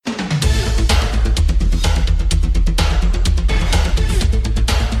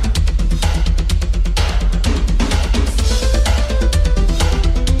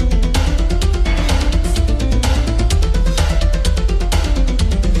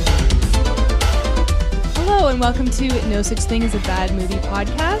welcome to No Such Thing as a Bad Movie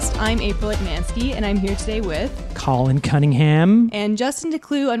podcast. I'm April Atmansky, and I'm here today with Colin Cunningham. And Justin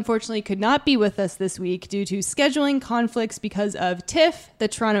DeClue, unfortunately, could not be with us this week due to scheduling conflicts because of TIFF, the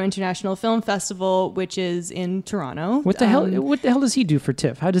Toronto International Film Festival, which is in Toronto. What the hell? What the hell does he do for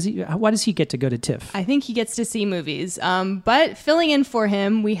TIFF? Why does he get to go to TIFF? I think he gets to see movies. But filling in for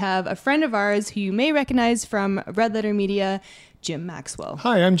him, we have a friend of ours who you may recognize from Red Letter Media, JIM Maxwell.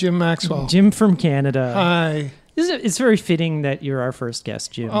 Hi, I'm Jim Maxwell. Jim from Canada. Hi. It's very fitting that you're our first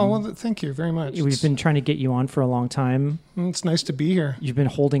guest, Jim. Oh, well, thank you very much. We've been trying to get you on for a long time. It's nice to be here. You've been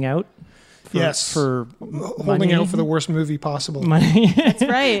holding out. For holding money. out for the worst movie possible. Money. That's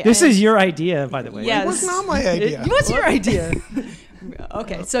right. This is your idea, by the way. Yes. It was not my idea. What's your idea?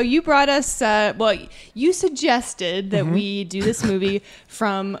 Okay, so you brought us, you suggested that we do this movie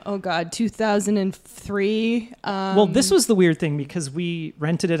from, 2003. Well, this was the weird thing because we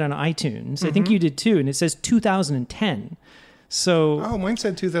rented it on iTunes. I think you did too, and it says 2010. So mine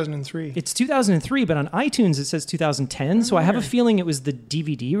said 2003. It's 2003, but on iTunes it says 2010. So I have a feeling it was the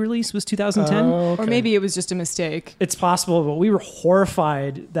DVD release was 2010. Or maybe it was just a mistake. It's possible, but we were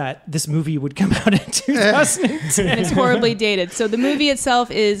horrified that this movie would come out in 2010. And it's horribly dated. So the movie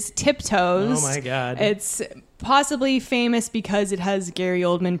itself is Tiptoes. Oh my God. It's possibly famous because it has Gary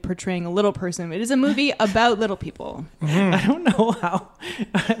Oldman portraying a little person. It is a movie about little people. I don't know how.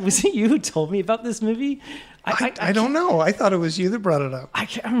 Was it you who told me about this movie? I don't know. I thought it was you that brought it up. I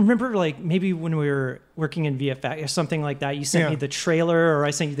remember, like, maybe when we were working in VFX or something like that, you sent me the trailer, or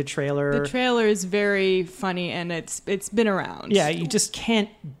I sent you the trailer. The trailer is very funny, and it's been around. Yeah, you just can't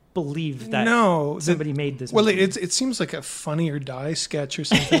believe that somebody made this movie. Well, it seems like a Funny or Die sketch or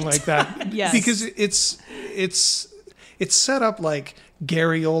something like that. Yes. Because it's set up like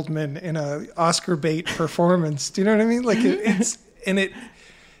Gary Oldman in a Oscar bait performance. Do you know what I mean? Like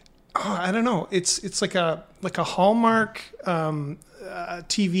I don't know. It's like a Hallmark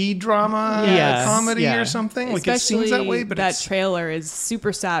TV drama comedy or something. Especially like it seems that way, but that trailer is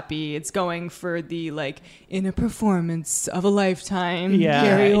super sappy. It's going for the in a performance of a lifetime.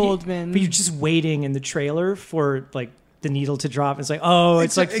 Gary Oldman. But you're just waiting in the trailer for the needle to drop. It's like,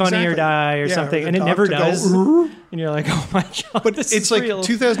 it's like Funny or Die or something, and it never does. And you're like, oh my God, but this it's is like real.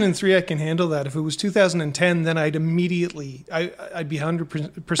 2003. I can handle that. If it was 2010, then I'd be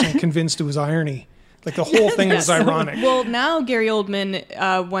 100% convinced it was irony. Like the whole thing was ironic. Well, now Gary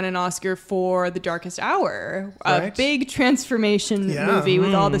Oldman won an Oscar for The Darkest Hour, a big transformation movie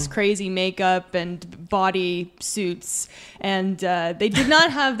with all this crazy makeup and body suits. And they did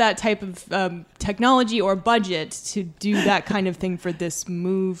not have that type of technology or budget to do that kind of thing for this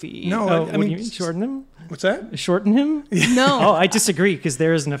movie. No, I mean, you mean shorten him? What's that? Shorten him? No. Oh, I disagree because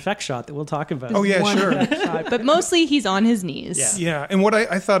there is an effect shot that we'll talk about. Oh, yeah, sure. But mostly he's on his knees. Yeah. And what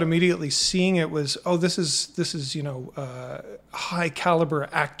I thought immediately seeing it was, this is high caliber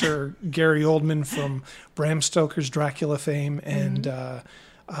actor Gary Oldman from Bram Stoker's Dracula fame and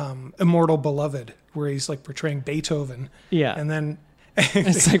Immortal Beloved, where he's like portraying Beethoven. Yeah. And then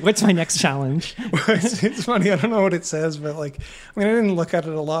it's like, what's my next challenge? It's funny. I don't know what it says, but I didn't look at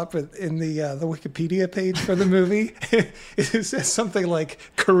it a lot. But in the Wikipedia page for the movie, it says something like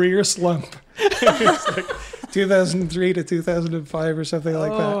career slump. It's like 2003 to 2005 or something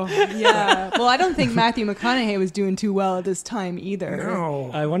like that. Yeah. Well, I don't think Matthew McConaughey was doing too well at this time either.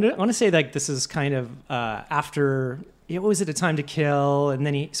 No. I want to say this is kind of after. What was it, A Time to Kill? And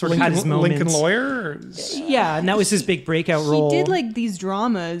then he sort of had his moments. Lincoln Lawyer? Yeah, and that was his big breakout role. He did these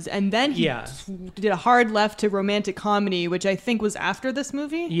dramas, and then he did a hard left to romantic comedy, which I think was after this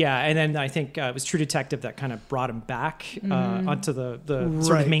movie. Yeah, and then I think it was True Detective that kind of brought him back onto the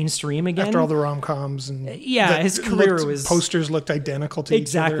sort of mainstream again. After all the rom-coms. And his career was... Posters looked identical to each other.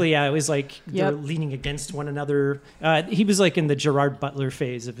 Exactly, yeah. It was like they were leaning against one another. He was in the Gerard Butler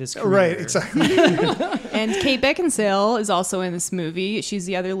phase of his career. Right, exactly. And Kate Beckinsale is also in this movie. She's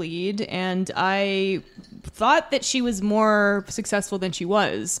the other lead, and I thought that she was more successful than she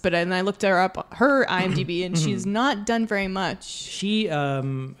was, but then I looked her up, her IMDb, and she's not done very much. She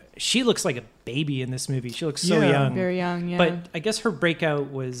looks like a baby in this movie. She looks so young, very young. Yeah, but I guess her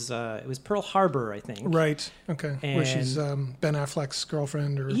breakout was it was Pearl Harbor, I think. Right. Okay. Where she's Ben Affleck's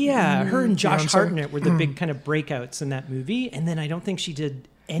girlfriend, or her and Josh fiance. Hartnett were the big kind of breakouts in that movie, and then I don't think she did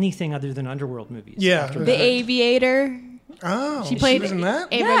anything other than Underworld movies. Yeah, after The that. Aviator. Oh, she played was in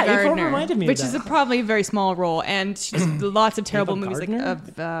that? Ava April Gardner, reminded me of which that. is probably a very small role, and she's lots of terrible Ava movies Gardner? of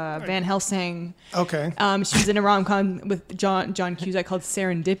Van Helsing. Okay. She was in a rom-com with John Cusack called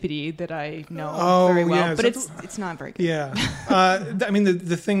Serendipity that I know very well, but it's not very good. Yeah.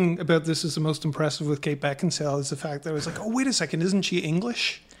 The thing about this is the most impressive with Kate Beckinsale is the fact that I was like, oh, wait a second, isn't she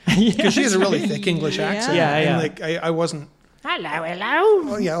English? Because she has a really thick English accent. Yeah. And like I wasn't. Hello.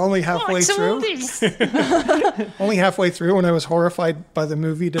 Well, yeah, only halfway through. Only halfway through, when I was horrified by the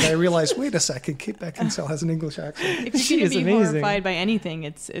movie, did I realize, wait a second, Kate Beckinsale has an English accent. If you're going to be horrified by anything,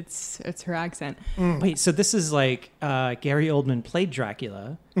 it's her accent. Wait, so this is like Gary Oldman played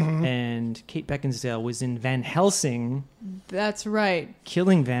Dracula, and Kate Beckinsale was in Van Helsing. That's right.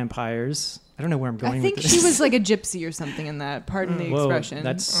 Killing vampires. I don't know where I'm going with this. I think she was like a gypsy or something in that. Pardon the expression.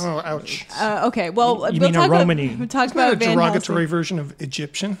 That's ouch. Okay, well, you mean a Romany? We'll talk about a Van derogatory Helsing. version of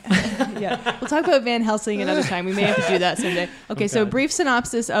Egyptian. Yeah, we'll talk about Van Helsing another time. We may have to do that someday. Okay, so brief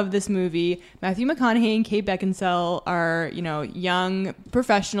synopsis of this movie: Matthew McConaughey and Kate Beckinsale are, young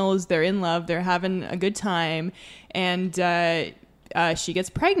professionals. They're in love. They're having a good time, and she gets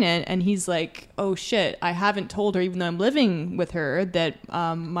pregnant, and he's like, oh shit, I haven't told her, even though I'm living with her, that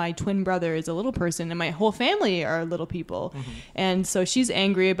my twin brother is a little person and my whole family are little people. And so she's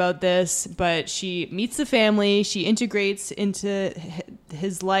angry about this, but she meets the family, she integrates into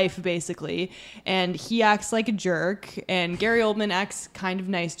his life basically, and he acts like a jerk, and Gary Oldman acts kind of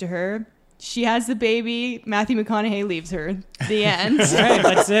nice to her. She has the baby. Matthew McConaughey leaves her. The end. Right,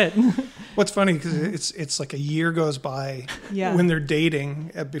 that's it. What's funny, because it's like a year goes by when they're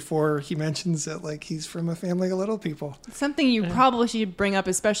dating before he mentions that like he's from a family of little people. Something you probably should bring up,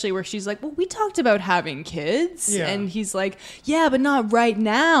 especially where she's like, well, we talked about having kids. Yeah. And he's like, yeah, but not right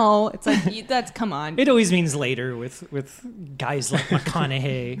now. It's like, come on. It always means later with guys like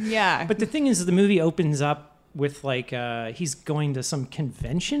McConaughey. Yeah. But the thing is, the movie opens up with like he's going to some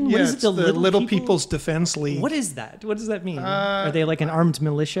convention. Yeah, what is it's it, the Little People's Defense League. What is that? What does that mean? Are they like an armed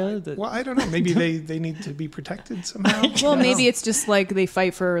militia? Well, I don't know. Maybe they need to be protected somehow. Well, maybe it's just like they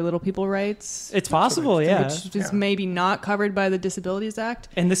fight for little people rights. It's possible, yeah. Which is maybe not covered by the Disabilities Act.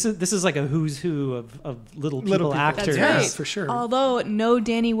 And this is like a who's who of little people actors. That's right. For sure. Although no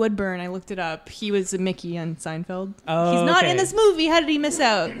Danny Woodburn, I looked it up. He was a Mickey on Seinfeld. Oh, he's not okay. in this movie. How did he miss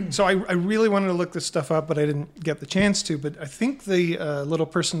out? So I really wanted to look this stuff up, but I didn't get the chance to. But I think the little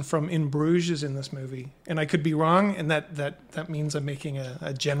person from In Bruges is in this movie, and I could be wrong, and that means I'm making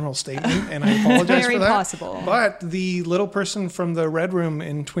a general statement, and I apologize Very for that. possible. But the little person from the Red Room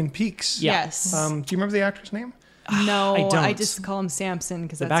in Twin Peaks. Yes. Do you remember the actor's name? No, I don't. I just call him Samson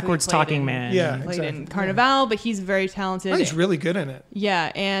because The that's backwards who he played talking in. man. Yeah, He played exactly. in Carnival, but he's very talented. Oh, he's really good in it.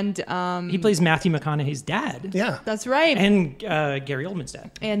 Yeah, and He plays Matthew McConaughey's dad. Yeah. that's right. And Gary Oldman's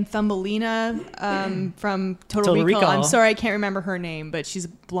dad. And Thumbelina from Total Total Recall. Recall. I'm sorry, I can't remember her name, but she's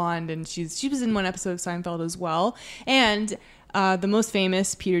blonde, and she was in one episode of Seinfeld as well. And the most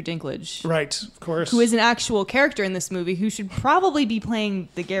famous, Peter Dinklage. Right, of course. Who is an actual character in this movie who should probably be playing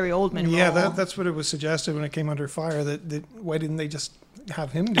the Gary Oldman role. Yeah, that's what it was suggested when it came under fire. That why didn't they just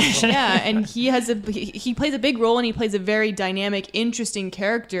have him do it? Yeah, and he plays a big role, and he plays a very dynamic, interesting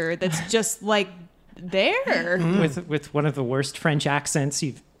character that's just like there. With one of the worst French accents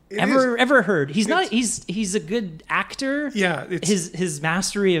you've It ever heard. He's a good actor. Yeah, his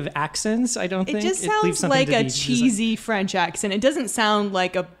mastery of accents, I don't It think just leaves sounds something like to a be cheesy French accent. It doesn't sound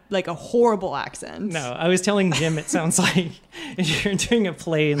like a horrible accent. No, I was telling Jim it sounds like if you're doing a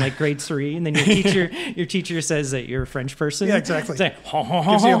play in like grade 3 and then your teacher says that you're a French person. Yeah, exactly. It's like,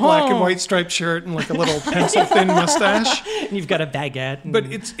 Gives you a black and white striped shirt and like a little pencil thin mustache. and you've got a baguette. But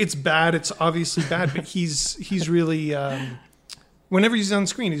it's bad. It's obviously bad. But he's really. Whenever he's on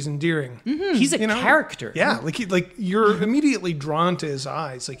screen, he's endearing. He's a character. Yeah, like you're immediately drawn to his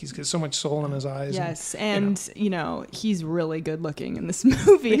eyes. Like he's got so much soul in his eyes. Yes, and he's really good looking in this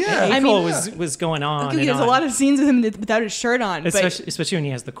movie. Yeah, I April mean, was going on. there's a lot of scenes with him without his shirt on. especially when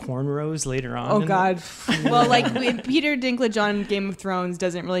he has the cornrows later on. Oh God! Well, like Peter Dinklage on Game of Thrones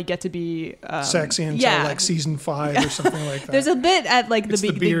doesn't really get to be sexy until like season 5 or something like that. There's a bit at like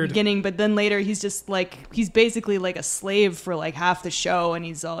the beginning, but then later he's just like he's basically like a slave for like half the show, and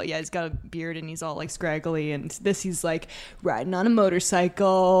he's got a beard and he's all like scraggly, and he's like riding on a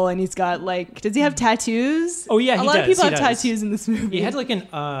motorcycle, and he's got like, does he have tattoos? Oh yeah, a lot of people have tattoos in this movie. He had like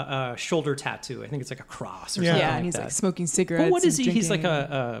an shoulder tattoo. I think it's like a cross or something. Yeah, and he's like smoking cigarettes. But what is he? Drinking. He's like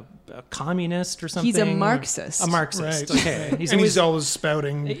a communist or something. He's a Marxist. A Marxist. Right. Okay. He's always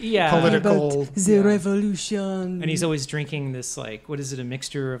spouting political. About the revolution. And he's always drinking this like, what is it? A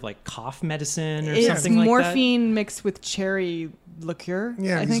mixture of like cough medicine or it's something like that. morphine mixed with cherry liqueur.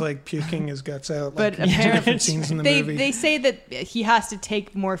 Yeah, he's like puking his guts out. But like, apparently, different scenes in the movie. They say that he has to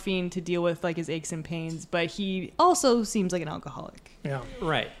take morphine to deal with like his aches and pains, but he also seems like an alcoholic. Yeah,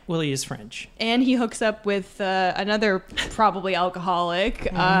 right. Well, he is French, and he hooks up with another probably alcoholic,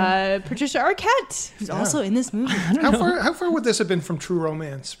 Patricia Arquette, who's also in this movie. How far would this have been from True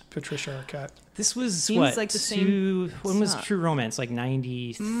Romance, Patricia Arquette? This was Seems like the same. When was True Romance? Like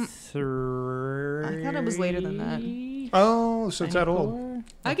 93? I thought it was later than that. Oh, so it's that old.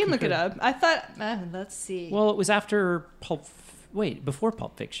 I can look it up. I thought. Let's see. Well, it was after before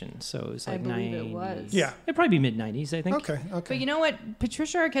Pulp Fiction, so it was like 90s. I believe it was. Yeah, it'd probably be mid-90s, I think. Okay. But you know what?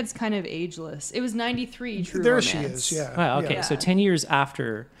 Patricia Arquette's kind of ageless. It was 93. True there Romance. she is. Yeah. Oh, okay, so 10 years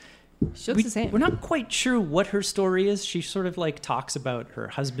after. She looks the same. We're not quite sure what her story is. She sort of like talks about her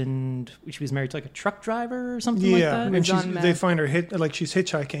husband. She was married to like a truck driver or something like that. And they find her she's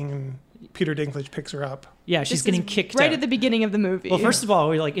hitchhiking, and Peter Dinklage picks her up. Yeah, she's getting kicked right out. At the beginning of the movie. Well, first of all,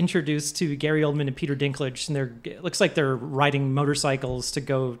 we're like introduced to Gary Oldman and Peter Dinklage, and it looks like they're riding motorcycles to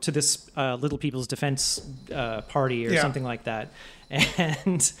go to this Little People's Defense party or something like that.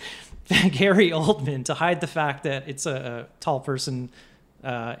 And Gary Oldman, to hide the fact that it's a tall person,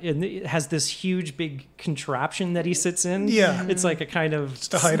 and it has this huge big contraption that he sits in. Yeah. It's like a kind of... It's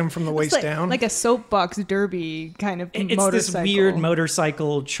to hide him from the waist down. Like a soapbox derby kind of motorcycle. It's this weird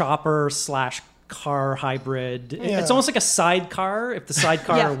motorcycle chopper / car hybrid. Yeah. It's almost like a sidecar if the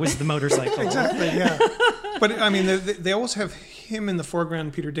sidecar was the motorcycle. Exactly, yeah. But I mean, they always have him in the foreground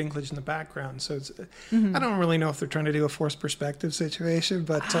and Peter Dinklage in the background. So it's, I don't really know if they're trying to do a forced perspective situation,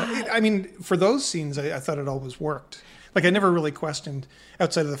 but I mean, for those scenes, I thought it always worked. Like, I never really questioned,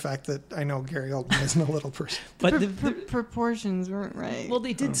 outside of the fact that I know Gary Oldman isn't a little person. But the proportions weren't right. Well,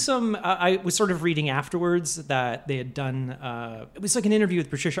 they did some... I was sort of reading afterwards that they had done... it was like an interview with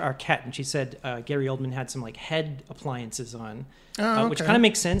Patricia Arquette, and she said Gary Oldman had some like head appliances on, which kind of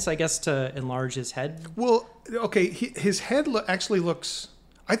makes sense, I guess, to enlarge his head. Well, okay, his head actually looks...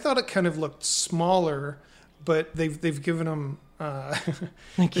 I thought it kind of looked smaller, but they've given him...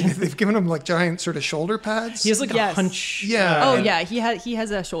 they've given him like giant sort of shoulder pads. He has like a hunch. Yeah. He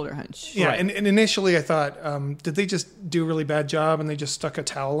has a shoulder hunch. Yeah, right. and initially I thought, did they just do a really bad job and they just stuck a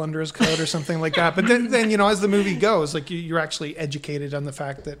towel under his coat or something like that? But then as the movie goes, like you're actually educated on the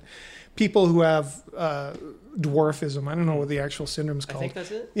fact that people who have dwarfism, I don't know what the actual syndrome's called. I think that's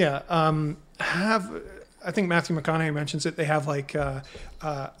it. Yeah, have. I think Matthew McConaughey mentions it. They have like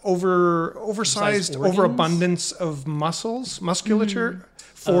oversized overabundance of musculature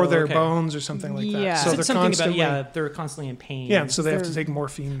for their bones or something like that. So they're constantly they're constantly in pain. Yeah, so they have to take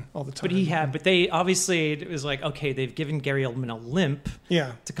morphine all the time. But they obviously, it was like, okay, they've given Gary Oldman a limp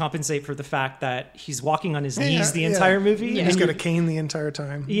to compensate for the fact that he's walking on his knees the entire movie. Yeah. He's got a cane the entire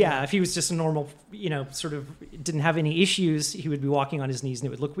time. Yeah, if he was just a normal, sort of didn't have any issues, he would be walking on his knees and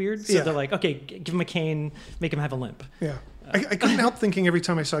it would look weird. So they're like, okay, give him a cane, make him have a limp. Yeah. I couldn't help thinking every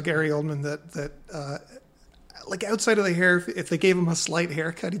time I saw Gary Oldman that like outside of the hair, if they gave him a slight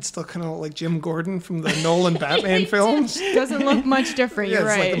haircut, he'd still kind of look like Jim Gordon from the Nolan Batman films. Doesn't look much different. You're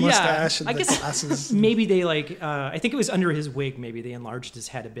right. Like the mustache and the glasses. Maybe they I think it was under his wig. Maybe they enlarged his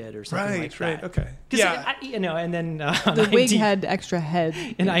head a bit or something like that. Right. Okay. Yeah. And then the wig had extra head.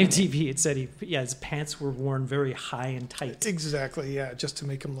 In IMDb, it said his pants were worn very high and tight. Exactly. Yeah, just to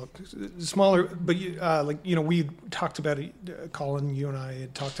make him look smaller. But we talked about it. Colin, you and I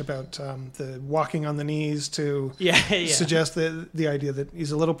had talked about the walking on the knees to suggest the idea that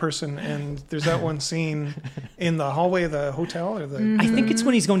he's a little person. And there's that one scene in the hallway of the hotel or the. I think it's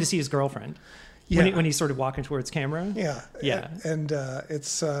when he's going to see his girlfriend. Yeah. When he's sort of walking towards camera. Yeah. And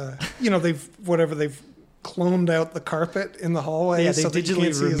it's they've cloned out the carpet in the hallway so that you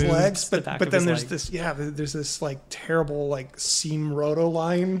can't see his legs. But then there's this like terrible like seam roto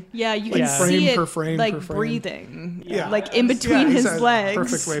line. Yeah, you can see it frame like per frame. Breathing. Yeah. Like in between his legs.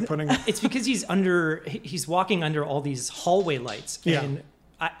 Perfect way of putting it. It's because he's walking under all these hallway lights. Yeah. And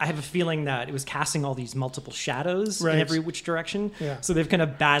I have a feeling that it was casting all these multiple shadows in every which direction. Yeah. So they've kind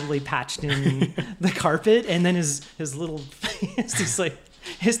of badly patched in the carpet, and then his little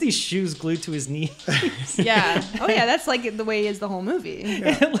has these shoes glued to his knees. Yeah. Oh yeah, that's like the way he is the whole movie.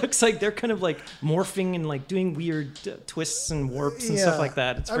 Yeah. It looks like they're kind of like morphing and like doing weird twists and warps and stuff like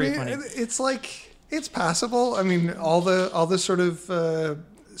that. It's very funny. It's like it's passable. I mean, all the sort of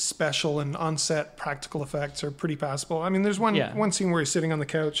special and on-set practical effects are pretty passable. I mean, there's one scene where he's sitting on the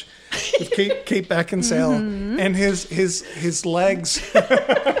couch with Kate Beckinsale and his legs.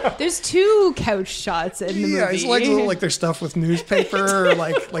 There's two couch shots in the movie. Yeah, his legs look like they're stuffed with newspaper or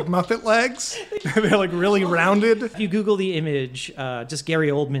like Muppet legs. They They're like really rounded. If you Google the image, just Gary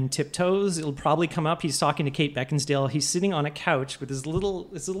Oldman Tiptoes, it'll probably come up. He's talking to Kate Beckinsale. He's sitting on a couch with his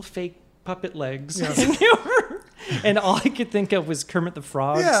little fake puppet legs hanging over. And all I could think of was Kermit the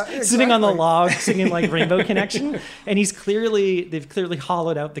Frog sitting on the log singing like Rainbow Connection. And they've clearly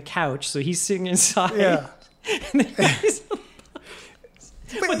hollowed out the couch, so he's sitting inside. Yeah.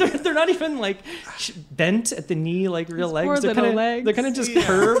 But they're not even like bent at the knee like real legs. They're kind of just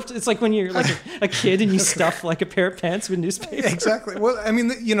curved. It's like when you're like a kid and you stuff like a pair of pants with newspaper. Exactly. Well, I mean,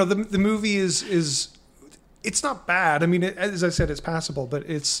 the movie is it's not bad. I mean, as I said, it's passable, but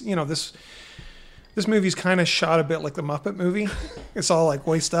it's this movie's kind of shot a bit like the Muppet movie. It's all like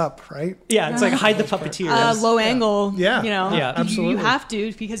waist up, right? Yeah, it's like hide the puppeteers. Low angle. Yeah. Yeah, absolutely. You have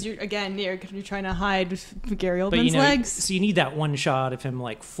to because you're trying to hide Gary Oldman's but, legs. So you need that one shot of him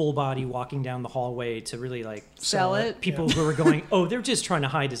like full body walking down the hallway to really like sell it. People who are going, oh, they're just trying to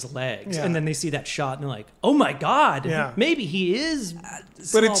hide his legs, and then they see that shot and they're like, oh my god, maybe he is.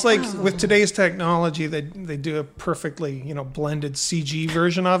 But it's like with today's technology, they do a perfectly blended CG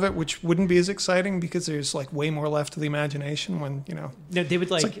version of it, which wouldn't be as exciting because there's like way more left to the imagination when they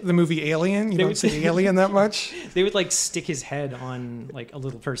would it's like the movie Alien. You don't see Alien that much. They would like stick his head on like a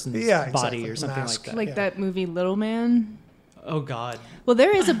little person's body or something like that. Like that movie Little Man. Oh God. Well,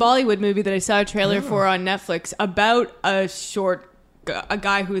 there is a Bollywood movie that I saw a trailer for on Netflix about a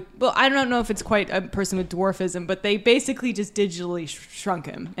guy who, well, I don't know if it's quite a person with dwarfism, but they basically just digitally shrunk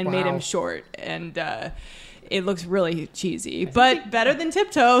him and made him short, and it looks really cheesy, but better than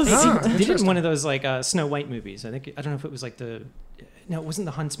Tiptoes. They did one of those like Snow White movies. I don't know if it was like no, it wasn't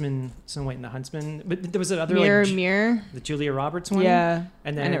the Huntsman, Snow White and the Huntsman, but there was another Mirror, the Julia Roberts one. Yeah,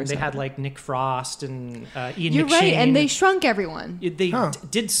 and then they had like Nick Frost and Ian You're McShane. right, and they shrunk everyone. They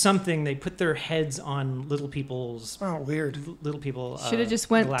did something. They put their heads on little people's. Oh, weird. Little people. Should have just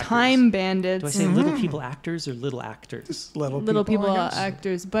went Time Bandits. Do I say little people actors or little actors? Just little people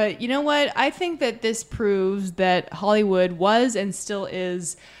actors. But you know what? I think that this proves that Hollywood was and still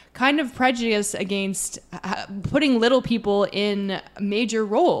is kind of prejudiced against putting little people in major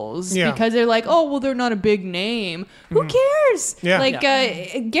roles because they're like, oh, well, they're not a big name. Who cares?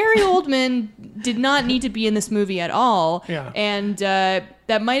 Gary Oldman did not need to be in this movie at all. Yeah. And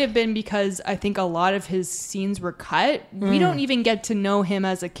that might have been because I think a lot of his scenes were cut. We don't even get to know him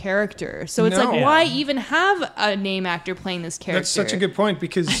as a character. So it's why even have a name actor playing this character? That's such a good point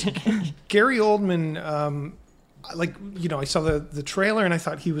because Gary Oldman... I saw the trailer and I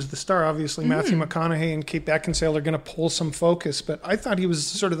thought he was the star. Obviously, Matthew McConaughey and Kate Beckinsale are going to pull some focus, but I thought he was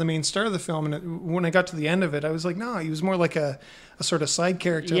sort of the main star of the film. And when I got to the end of it, I was like, no, he was more like a sort of side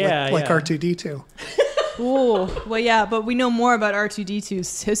character, like R2-D2. Oh, well, yeah, but we know more about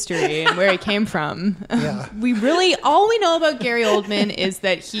R2-D2's history and where he came from. Yeah. All we know about Gary Oldman is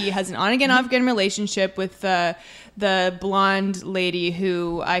that he has an on-again, off-again relationship with the blonde lady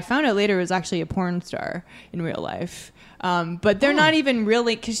who I found out later was actually a porn star in real life. But they're not even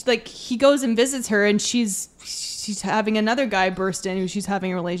really, because he goes and visits her and she's having another guy burst in who she's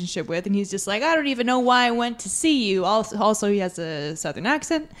having a relationship with, and he's just like, I don't even know why I went to see you. Also he has a southern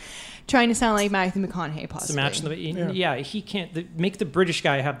accent, trying to sound like Matthew McConaughey, possibly. He can't make the British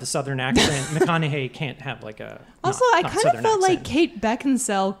guy have the southern accent. McConaughey can't have like a. Also, I kind of felt like Kate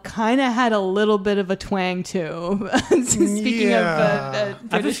Beckinsale kind of had a little bit of a twang too. Speaking of, I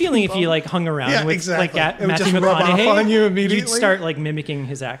have a feeling if you like hung around with like Matthew McConaughey, on you immediately. You'd start like mimicking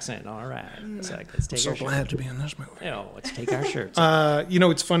his accent. All right, it's like, let's take so our glad shirt. to be in this movie. Let's take our shirts.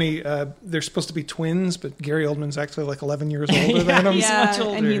 It's funny. They're supposed to be twins, but Gary Oldman's actually like 11 years older than him. He's much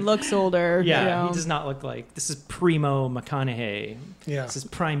older, and he looks older. Yeah, he does not look like. This is primo McConaughey. Yeah, this is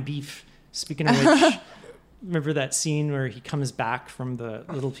prime beef. Speaking of which. Remember that scene where he comes back from the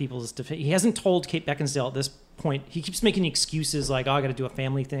little people's defense? He hasn't told Kate Beckinsale at this point. He keeps making excuses like, oh, I got to do a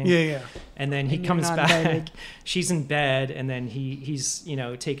family thing. Yeah. And then he comes back. She's in bed, and then he's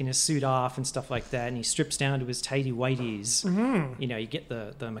taking his suit off and stuff like that, and he strips down to his tighty whities. Mm-hmm. You get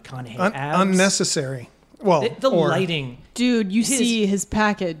the McConaughey abs. Unnecessary. Well, the lighting. Dude, you see his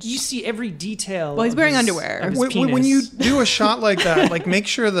package. You see every detail. Well, he's wearing underwear. When you do a shot like that, like make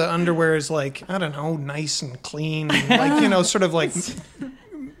sure the underwear is like, I don't know, nice and clean. And like, sort of like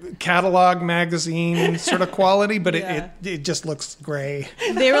catalog magazine sort of quality, but it just looks gray.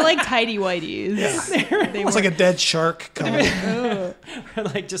 They were like tidy whities. Yeah. It's like a dead shark color. Or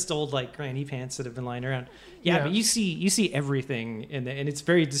like just old like granny pants that have been lying around. Yeah, but you see everything and it's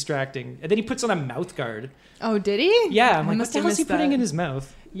very distracting. And then he puts on a mouth guard. Oh, did he? Yeah, I'm like, what the hell is he putting in his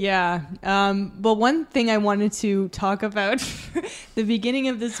mouth? Yeah. But one thing I wanted to talk about the beginning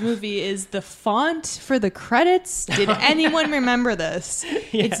of this movie is the font for the credits. Did anyone remember this?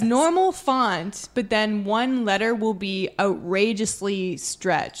 It's normal font, but then one letter will be outrageously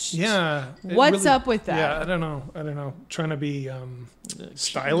stretched. Yeah. What's really, up with that? Yeah, I don't know. Trying to be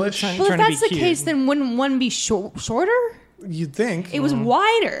stylish. Well, if that's the case, then wouldn't one be shorter? You'd think. It was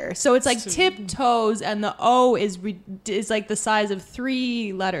wider. So it's like Tiptoes, and the O is like the size of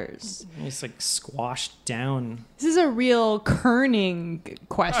 3 letters. It's like squashed down. This is a real kerning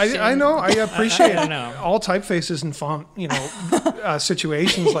question. I know. I appreciate I know. all typefaces and font,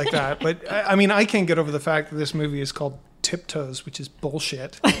 situations like that. But I mean, I can't get over the fact that this movie is called Tiptoes, which is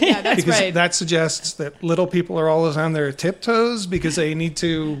bullshit. Yeah, that's because right. that suggests that little people are always on their tiptoes because they need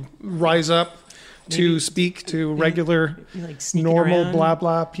to rise up to speak to regular, like normal, around. blah,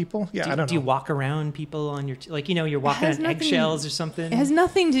 blah people. Yeah, I don't know. Do you walk around people on your... you're walking on eggshells or something? It has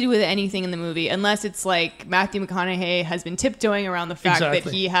nothing to do with anything in the movie, unless it's like Matthew McConaughey has been tiptoeing around the fact that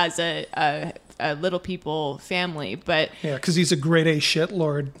he has a little people family. But yeah, because he's a grade A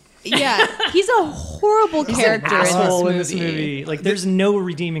shitlord. Yeah, he's a horrible character in this movie. Like, there's no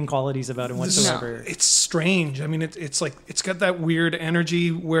redeeming qualities about him whatsoever. No. It's strange. I mean, it's like it's got that weird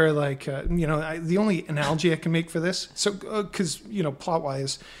energy where, like, the only analogy I can make for this, so because plot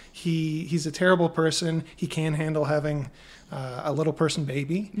wise, he's a terrible person. He can't handle having a little person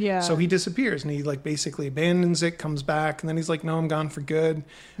baby. Yeah. So he disappears and he like basically abandons it, comes back, and then he's like, no, I'm gone for good.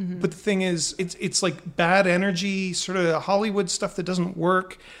 Mm-hmm. But the thing is, it's like bad energy, sort of Hollywood stuff that doesn't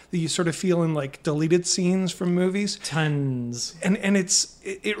work, that you sort of feel in like deleted scenes from movies. Tons. And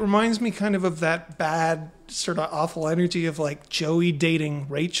it reminds me kind of that bad sort of awful energy of like Joey dating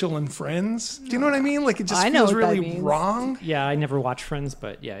Rachel and Friends. Do you know what I mean? Like, it just feels really wrong. Yeah, I never watched Friends,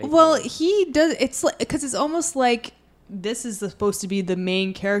 but yeah. Well, he does. It's like, because it's almost like this is supposed to be the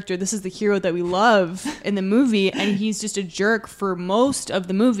main character. This is the hero that we love in the movie, and he's just a jerk for most of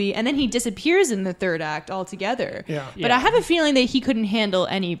the movie, and then he disappears in the third act altogether. Yeah. But I have a feeling that he couldn't handle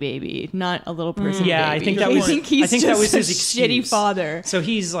any baby, not a little person. Yeah, baby. I think that was. He's I think that was his shitty excuse. father. So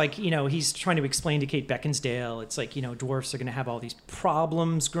he's like, he's trying to explain to Kate Beckinsale, it's like, dwarfs are going to have all these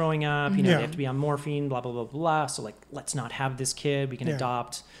problems growing up. They have to be on morphine, blah blah blah blah. So like, let's not have this kid. We can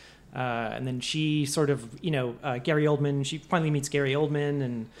adopt. And then she sort of, Gary Oldman, she finally meets Gary Oldman,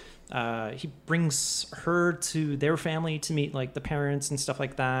 and he brings her to their family to meet like the parents and stuff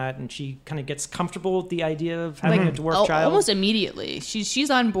like that. And she kind of gets comfortable with the idea of having a dwarf child. Almost immediately. She's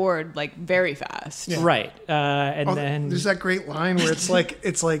on board like very fast. Yeah. Right. And then there's that great line where it's like,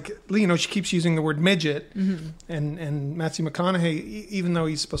 she keeps using the word midget, and Matthew McConaughey, even though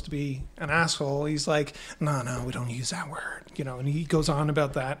he's supposed to be an asshole, he's like, no, we don't use that word, and he goes on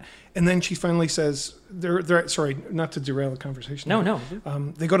about that. And then she finally says, they're sorry, not to derail the conversation. No.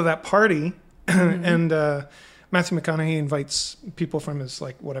 They go to that party, and Matthew McConaughey invites people from his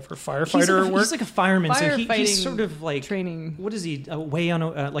firefighter work. He's like a fireman, so he's sort of like training. What is he? Away on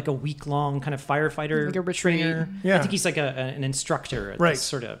a week long kind of firefighter like a retreat. trainer. Yeah. I think he's like an instructor, right?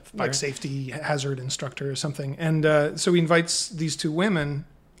 Sort of like safety hazard instructor or something. And so he invites these 2 women.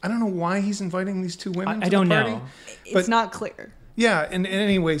 I don't know why he's inviting these 2 women. I don't party, know. It's not clear. Yeah, and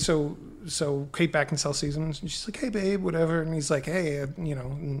anyway, so Kate Beckinsale sees him, and she's like, "Hey, babe, whatever." And he's like, "Hey,"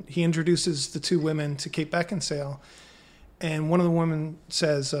 and he introduces the 2 women to Kate Beckinsale, and one of the women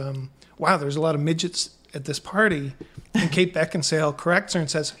says, "Wow, there's a lot of midgets at this party." And Kate Beckinsale corrects her and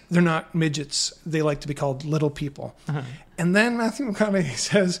says, "They're not midgets. They like to be called little people." Uh-huh. And then Matthew McConaughey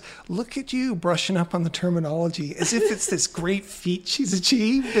says, "Look at you brushing up on the terminology as if it's this great feat she's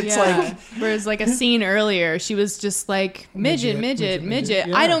achieved." It's like, whereas like a scene earlier, she was just like midget.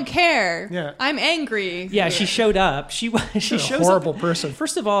 Yeah. I don't care. Yeah. I'm angry. Yeah, she showed up. She shows a horrible up. person.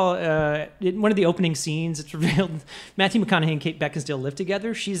 First of all, in one of the opening scenes, it's revealed Matthew McConaughey and Kate Beckinsale live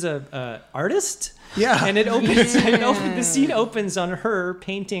together. She's a artist. Yeah. And it opens. The scene opens on her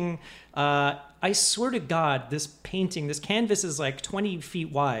painting. I swear to God, this canvas is like 20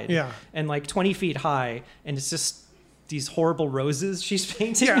 feet wide, and like 20 feet high, and it's just these horrible roses she's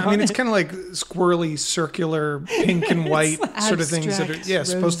painting. Yeah, I mean, it's kind of like squirrely, circular, pink and white sort of things that are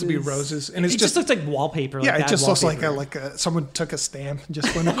supposed to be roses, and it just looks like wallpaper. Yeah, it just looks like someone took a stamp and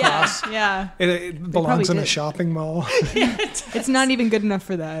just went across. Yeah. It belongs in a shopping mall. It's not even good enough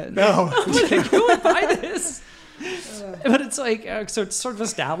for that. No, go and buy this. But it's like, so it's sort of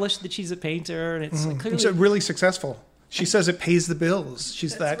established that she's a painter, and it's clearly it's really successful. She says it pays the bills.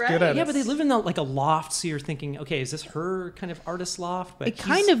 She's that good at it. Yeah, but they live in like a loft, so you're thinking, okay, is this her kind of artist loft? But it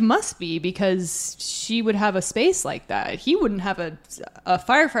kind of must be, because she would have a space like that. He wouldn't have a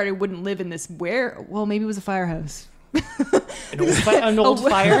firefighter wouldn't live in this well, maybe it was a firehouse. An old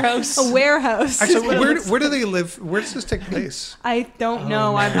firehouse? A warehouse. Actually, where do they live? Where does this take place? I don't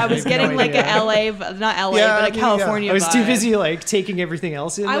know. I was getting like a LA, not LA, but a California I was too vibe. busy like taking everything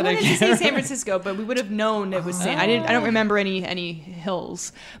else in. I wanted to say San Francisco, but we would have known it was I don't remember any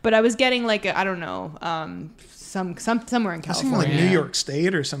hills, but I was getting like I don't know, somewhere in California. Like New York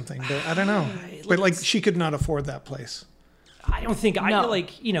State or something, but I don't know. But like she could not afford that place. I don't think. I feel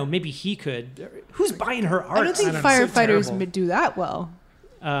like maybe he could. Who's buying her art? I don't think firefighters would do that well.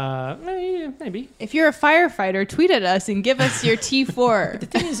 Maybe. If you're a firefighter, tweet at us and give us your T4. The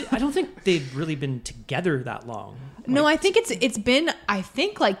thing is, I don't think they've really been together that long. No, I think it's been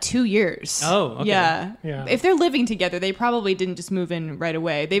like 2 years. Oh, okay. Yeah. Yeah. If they're living together, they probably didn't just move in right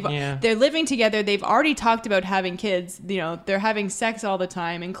away. They're living together. They've already talked about having kids. You know, they're having sex all the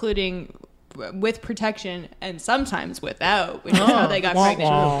time, including with protection and sometimes without, which is how they got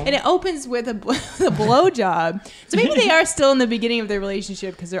pregnant. And it opens with a blowjob. So maybe they are still in the beginning of their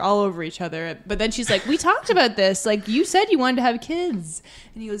relationship because they're all over each other. But then she's like, we talked about this. Like, you said you wanted to have kids.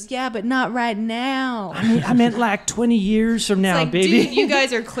 And he goes, yeah, but not right now. I meant like 20 years from now, like, baby. Dude, you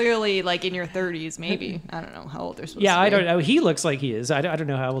guys are clearly like in your 30s, maybe. I don't know how old they're supposed to be. Yeah, I don't know. He looks like he is. I don't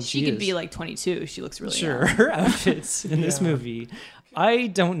know how old she is. She could be like 22. She looks really young. Her outfits in this movie. I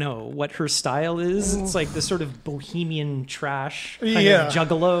don't know what her style is. It's like this sort of bohemian trash kind of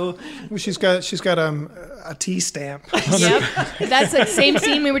juggalo. Well, she's got a T stamp. Yep, that's the same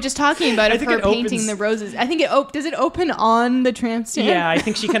scene we were just talking about of her painting the roses. I think does it open on the tramp stamp? Yeah, I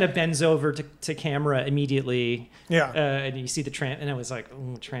think she kind of bends over to camera immediately. Yeah, and you see the tramp, and I was like,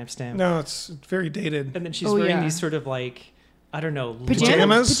 tramp stamp. No, it's very dated. And then she's wearing these sort of like, I don't know,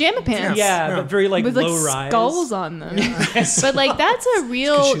 pajamas? Pajama pants. Yeah, but very like with low like rise. Skulls on them. But like that's a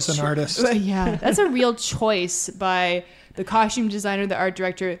real. She's an artist. Yeah, that's a real choice by the costume designer, the art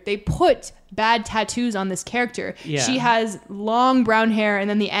director. They put bad tattoos on this character. Yeah. She has long brown hair and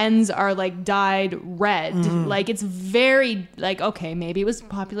then the ends are like dyed red. Like it's very like, okay, maybe it was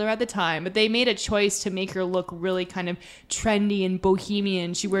popular at the time, but they made a choice to make her look really kind of trendy and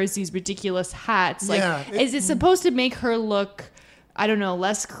bohemian. She wears these ridiculous hats. Like, is it supposed to make her look, I don't know,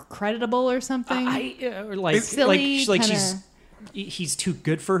 less creditable or something? Silly, like he's too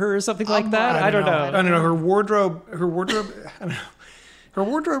good for her or something like that. I don't know. I don't know. Her wardrobe. I don't know. Her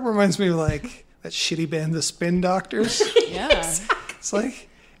wardrobe reminds me of like that shitty band, the Spin Doctors. Yeah. It's like,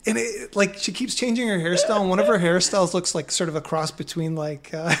 and it, like she keeps changing her hairstyle. And one of her hairstyles looks like sort of a cross between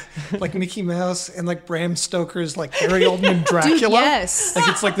like Mickey Mouse and like Bram Stoker's like Gary Oldman Dracula. Dude, yes. Like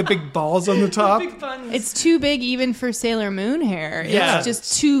it's like the big balls on the top. It's too big even for Sailor Moon hair. Yeah. It's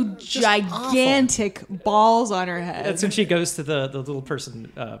just two gigantic balls on her head. That's when she goes to the little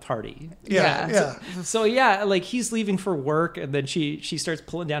person party. Yeah. So like he's leaving for work and then she starts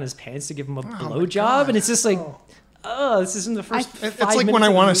pulling down his pants to give him a blowjob and it's just like, this isn't the first. It's like when I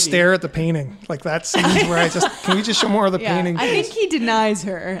want to stare at the painting, like that scene where can we just show more of the painting? I think he denies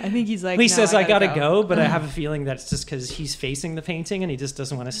her. I think he's like, he says, I gotta go, but I have a feeling that's just because he's facing the painting and he just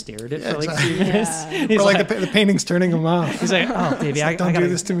doesn't want to stare at it for like 2 minutes. Or like the painting's turning him off. He's like, oh baby, I don't do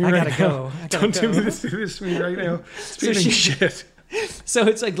this to me right now. Don't do this to me right now. Speaking shit. So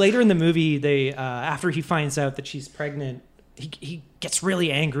it's like later in the movie, they after he finds out that she's pregnant, he gets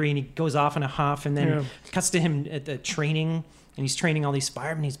really angry and he goes off in a huff and then cuts to him at the training and he's training all these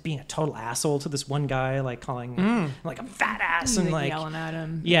firemen. He's being a total asshole to this one guy, like calling him like a fat ass and like yelling at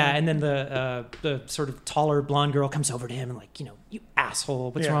him. Yeah, and then the sort of taller blonde girl comes over to him and like, you asshole,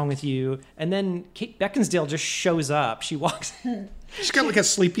 what's wrong with you? And then Kate Beckinsale just shows up. She walks in. She's got like a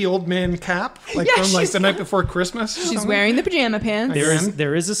sleepy old man cap, like from like the night before Christmas. She's wearing the pajama pants.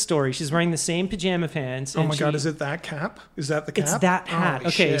 There is a story. She's wearing the same pajama pants. Oh my God, is it that cap? Is that the cap? It's that hat.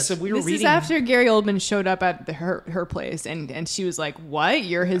 Okay, so we were reading. This is after Gary Oldman showed up at her place, and she was like, "What?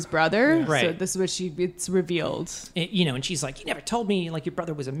 You're his brother?" Yeah. Right. So this is what it's revealed. And she's like, "You never told me like your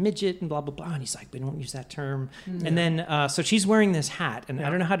brother was a midget and blah blah blah." And he's like, "We don't use that term." And then so she's wearing this hat, and I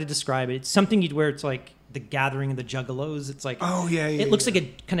don't know how to describe it. It's something you'd wear. It's like the Gathering of the Juggalos. It's like, it looks like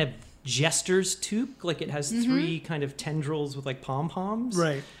a kind of jester's toque, like it has three kind of tendrils with like pom poms,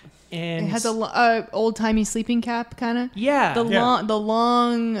 right? And it has a old timey sleeping cap, kind of. Yeah, the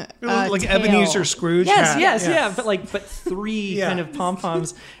long, like tail. Ebenezer Scrooge. Yes, but three kind of pom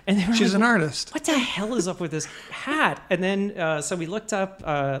poms. And she's an artist. What the hell is up with this hat? And then so we looked up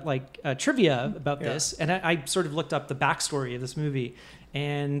trivia about this, and I sort of looked up the backstory of this movie.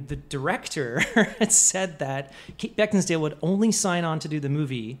 And the director had said that Kate Beckinsale would only sign on to do the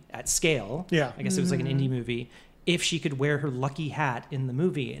movie at scale. Yeah. I guess it was like an indie movie if she could wear her lucky hat in the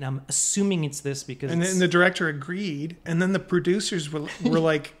movie. And I'm assuming it's this because... And then the director agreed. And then the producers were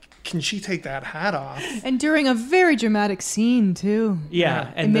like, can she take that hat off? And during a very dramatic scene too.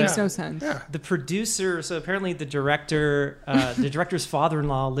 Yeah, and it makes no sense. Yeah. The producer, so apparently the director's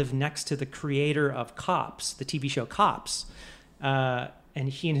father-in-law lived next to the creator of Cops, the TV show Cops, and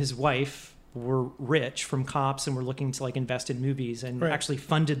he and his wife were rich from Cops and were looking to like invest in movies and actually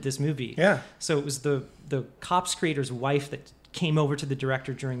funded this movie. Yeah. So it was the Cops creator's wife that came over to the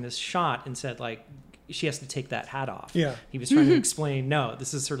director during this shot and said like, she has to take that hat off. Yeah. He was trying to explain, no,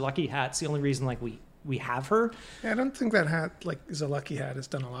 this is her lucky hat. It's the only reason like we have her. Yeah, I don't think that hat like is a lucky hat. It's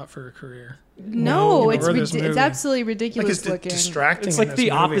done a lot for her career. No, it's absolutely ridiculous like it's looking. Distracting. It's like the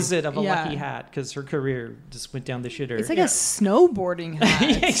opposite of a lucky hat because her career just went down the shitter. It's like a snowboarding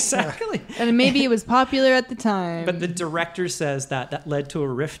hat. Exactly. And maybe it was popular at the time. But the director says that led to a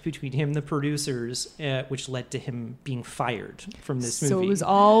rift between him and the producers, which led to him being fired from this movie. So it was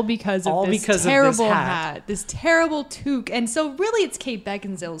all because of this terrible hat, this terrible toque. And so really it's Kate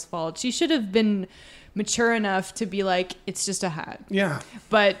Beckinsale's fault. She should have been mature enough to be like, it's just a hat. Yeah.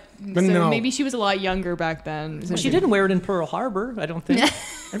 But so no. maybe she was a lot younger back then. So she didn't wear it in Pearl Harbor, I don't think.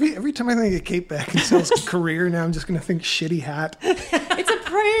 Every time I think of Kate Beckinsale's career now, I'm just going to think shitty hat. It's a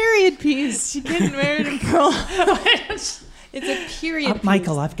period piece. She didn't wear it in Pearl Harbor. It's a period piece.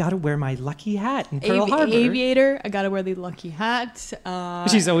 Michael, I've got to wear my lucky hat in Pearl Harbor. Aviator, I got to wear the lucky hat.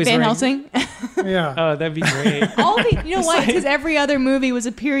 She's always Van wearing... Helsing. Yeah. Oh, that'd be great. You know why? Because every other movie was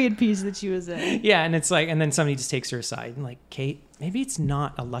a period piece that she was in. Yeah, and it's like, and then somebody just takes her aside and like, Kate, maybe it's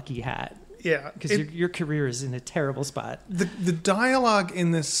not a lucky hat. Yeah. Because your career is in a terrible spot. The dialogue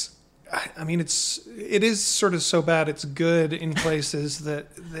in this, I mean, it is sort of so bad it's good in places that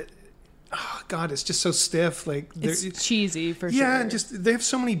oh God, it's just so stiff. Like it's cheesy for sure. Yeah, and just they have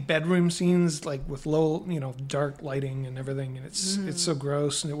so many bedroom scenes like with low, dark lighting and everything, and it's so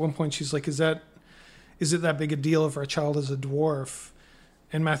gross. And at one point she's like, "Is it that big a deal if our child is a dwarf?"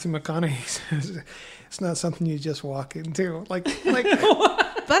 And Matthew McConaughey says, "It's not something you just walk into." Like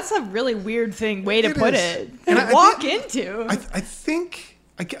that's a really weird way to put it. And walk into. I think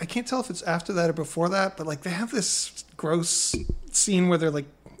I can't tell if it's after that or before that, but like they have this gross scene where they're like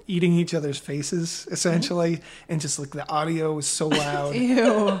eating each other's faces essentially, and just like the audio is so loud.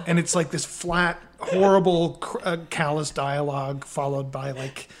 Ew. And it's like this flat, horrible, callous dialogue followed by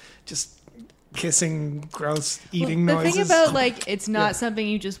like just kissing, gross eating noises. The thing about like it's not something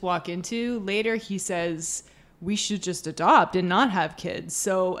you just walk into. Later he says we should just adopt and not have kids.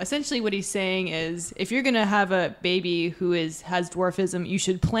 So essentially what he's saying is if you're going to have a baby who has dwarfism, you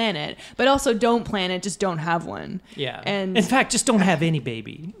should plan it. But also don't plan it, just don't have one. Yeah. And in fact, just don't have any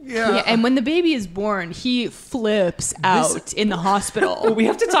baby. Yeah. And when the baby is born, he flips out in the hospital. Well, we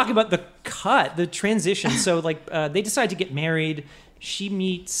have to talk about the transition. So like they decide to get married. She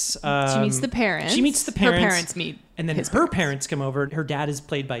meets the parents. Her parents meet. And then her parents come over. Her dad is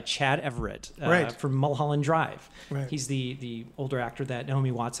played by Chad Everett from Mulholland Drive. Right. He's the older actor that Naomi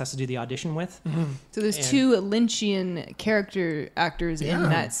Watts has to do the audition with. Mm-hmm. So there's two Lynchian character actors in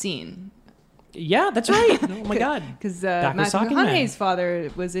that scene. Yeah, that's right. Oh my God. Because Matthew McConaughey's father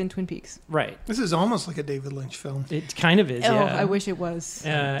was in Twin Peaks. Right. This is almost like a David Lynch film. It kind of is, yeah. I wish it was.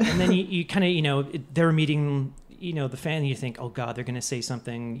 And then you kind of, they're meeting... the fan, you think, oh God, they're going to say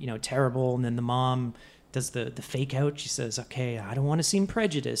something, terrible. And then the mom does the fake out. She says, okay, I don't want to seem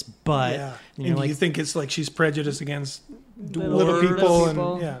prejudiced, but... Yeah. And you think it's like she's prejudiced against little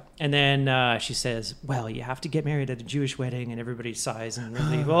people. And then she says, well, you have to get married at a Jewish wedding, and everybody sighs and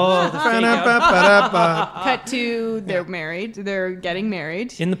really, the fake out. Cut to they're married. They're getting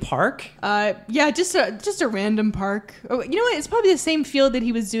married. In the park? Just a random park. Oh, you know what? It's probably the same field that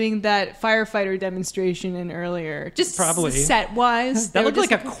he was doing that firefighter demonstration in earlier. Just probably set-wise. That looked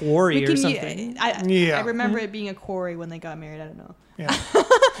like a quarry or something. I remember it being a quarry when they got married. I don't know. Yeah.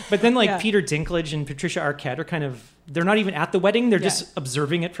 But then Peter Dinklage and Patricia Arquette are kind of, they're not even at the wedding, they're just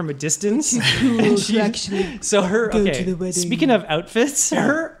observing it from a distance. Cool to actually go to the wedding. Speaking of outfits,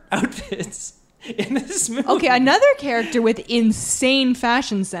 her outfits in this movie. Okay, another character with insane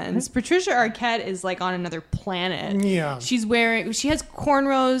fashion sense. Patricia Arquette is like on another planet. Yeah. She has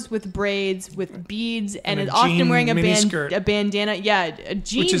cornrows with braids, with beads, and is often wearing a bandana. Yeah, a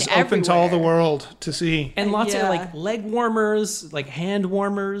jean which is everywhere. Open to all the world to see. And lots of like leg warmers, like hand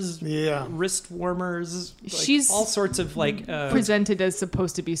warmers, wrist warmers. She's all sorts of like... presented as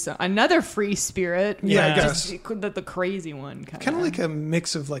supposed to be another free spirit. Yeah, I guess. The crazy one. Kind of like a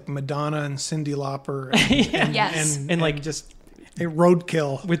mix of like Madonna and Cyndi Lauper. Yes. And like just a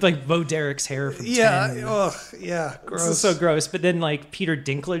roadkill with like Bo Derek's hair from 10. Yeah, gross. This is so gross. But then like Peter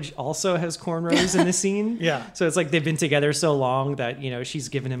Dinklage also has cornrows in the scene. Yeah. So it's like they've been together so long that, she's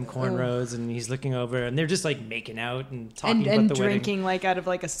giving him cornrows and he's looking over and they're just like making out and talking about the drinking wedding. like out of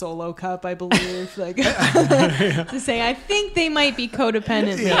like a Solo cup, I believe. Like to say, I think they might be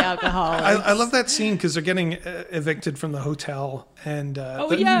codependently alcoholics. I love that scene because they're getting evicted from the hotel, and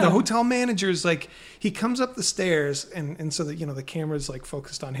the hotel manager's like, he comes up the stairs, and so that the camera's like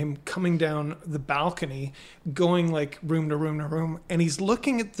focused on him coming down the balcony, going like room to room to room, and he's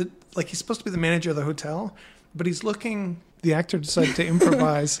looking at he's supposed to be the manager of the hotel, but he's looking. The actor decided to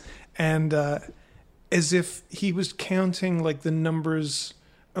improvise, and as if he was counting like the numbers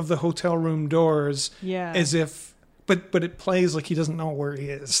of the hotel room doors, as if. But it plays like he doesn't know where he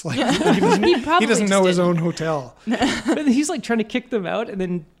is. Like he doesn't know his own hotel. But he's like trying to kick them out, and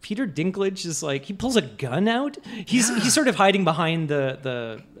then Peter Dinklage is like, he pulls a gun out. He's sort of hiding behind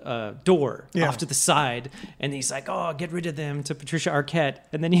the door off to the side, and he's like, "Oh, get rid of them," to Patricia Arquette,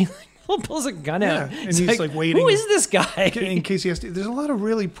 and then he pulls a gun out, and he's like waiting. Who is this guy? In case he has to. There's a lot of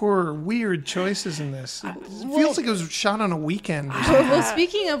really poor, weird choices in this. It feels like it was shot on a weekend. Well,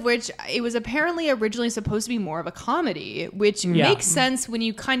 speaking of which, it was apparently originally supposed to be more of a comedy, which makes sense when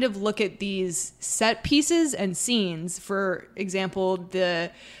you kind of look at these set pieces and scenes. For example,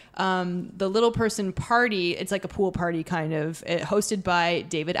 the little person party, it's like a pool party kind of, hosted by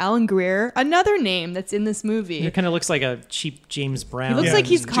David Alan Grier, another name that's in this movie. It kind of looks like a cheap James Brown. He looks like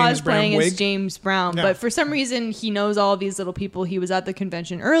he's cosplaying as wig. James Brown, but for some reason he knows all of these little people. He was at the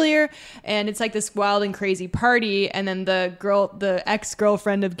convention earlier, and it's like this wild and crazy party, and then the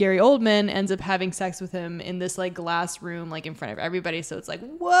ex-girlfriend of Gary Oldman ends up having sex with him in this like glass room, like in front of everybody. So it's like,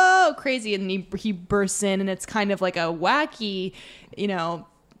 whoa, crazy, and he bursts in, and it's kind of like a wacky,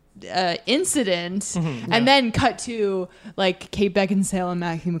 incident, and then cut to like Kate Beckinsale and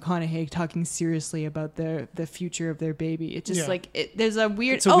Matthew McConaughey talking seriously about the future of their baby. It just there's a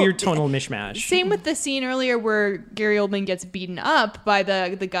weird, it's a weird tonal mishmash. Same with the scene earlier where Gary Oldman gets beaten up by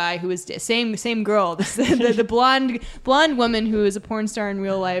the guy who is same girl, the blonde woman who is a porn star in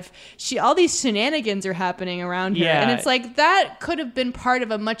real life. All these shenanigans are happening around her, and it's like that could have been part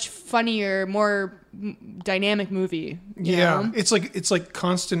of a much funnier, more dynamic movie. You know? It's like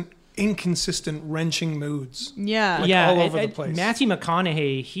constant inconsistent wrenching moods. All over the place. Matthew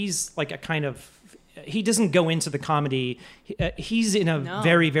McConaughey, he's like a kind of, he doesn't go into the comedy. He's in a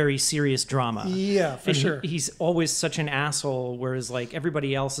very, very serious drama. Yeah, for sure. He's always such an asshole, whereas like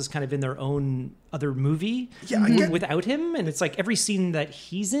everybody else is kind of in their own other movie without him. And it's like every scene that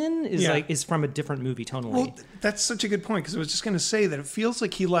he's in is from a different movie tonally. Well, that's such a good point, because I was just going to say that it feels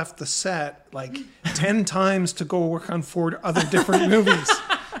like he left the set like 10 times to go work on 4 other different movies.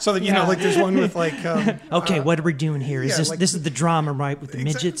 So that, like there's one with like... okay, what are we doing here? Is this is the drama, right, with the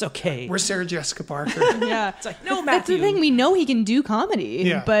midgets? Okay. We're Sarah Jessica Parker. It's like, no, Matthew. That's the thing, we know he can do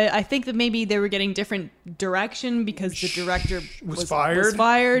comedy, but I think that maybe they were getting different direction because the director was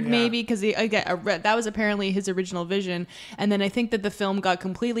fired maybe, because that was apparently his original vision. And then I think that the film got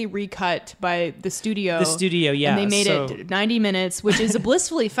completely recut by the studio. And they made it 90 minutes, which is a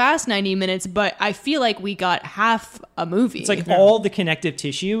blissfully fast 90 minutes, but I feel like we got half a movie. It's like all the connective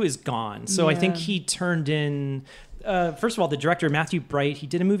tissue is gone. So I think he turned in... first of all, the director, Matthew Bright, he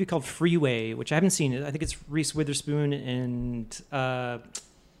did a movie called Freeway, which I haven't seen. I think it's Reese Witherspoon and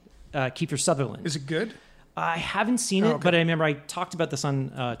Kiefer Sutherland. Is it good? I haven't seen it, but I remember I talked about this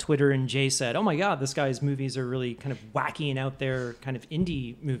on Twitter, and Jay said, "Oh my God, this guy's movies are really kind of wacky and out there, kind of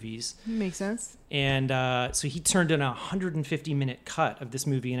indie movies." Makes sense. And so he turned in a 150-minute cut of this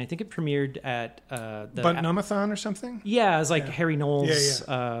movie, and I think it premiered at the Butt-Numathon or something. Yeah, it was like Harry Knowles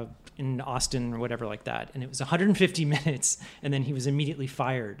in Austin or whatever like that, and it was 150 minutes, and then he was immediately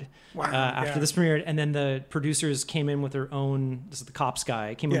fired after this premiered. And then the producers came in with their own. This is the Cops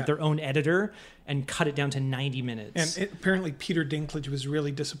guy came in with their own editor and cut it down to 90 minutes. And apparently Peter Dinklage was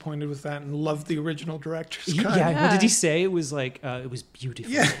really disappointed with that and loved the original director's cut. Yeah, what did he say? It was like, it was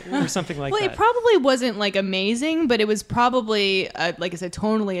beautiful or something like that. Well, it probably wasn't like amazing, but it was probably, like I said,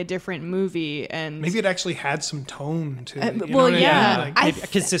 tonally a different movie. And maybe it actually had some tone to it. A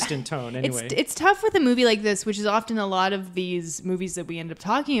consistent tone anyway. It's tough with a movie like this, which is often a lot of these movies that we end up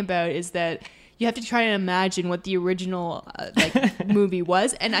talking about, is that you have to try and imagine what the original movie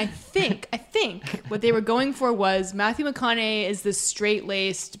was. And I think what they were going for was Matthew McConaughey is the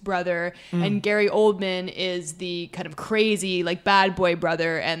straight-laced brother, and Gary Oldman is the kind of crazy, like, bad boy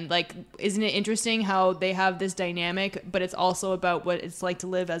brother. And, like, isn't it interesting how they have this dynamic, but it's also about what it's like to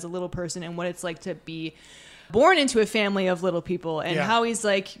live as a little person and what it's like to be born into a family of little people, and how he's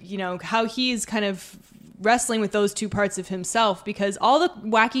like, how he's kind of wrestling with those two parts of himself, because all the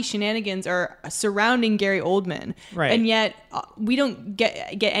wacky shenanigans are surrounding Gary Oldman, right? And yet we don't get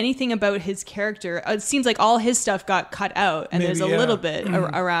anything about his character. It seems like all his stuff got cut out, and there's a little bit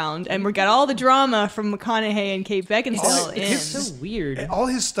around, and we got all the drama from McConaughey and Kate Beckinsale in. It's so weird. All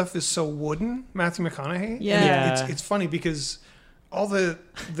his stuff is so wooden, Matthew McConaughey. Yeah. It's funny because all the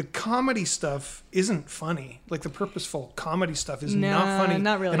comedy stuff isn't funny. Like the purposeful comedy stuff is not funny.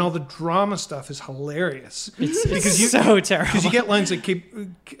 Not really. And all the drama stuff is hilarious. It's so terrible. Because you get lines like Kate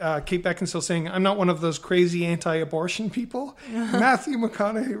Beckinsale saying, "I'm not one of those crazy anti-abortion people." Matthew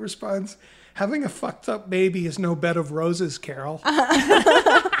McConaughey responds, "Having a fucked up baby is no bed of roses, Carol."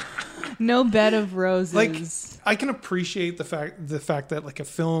 No bed of roses. Like, I can appreciate the fact that like a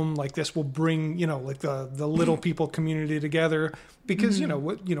film like this will bring, like the little people community together, because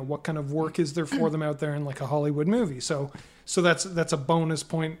what kind of work is there for them out there in like a Hollywood movie. So that's a bonus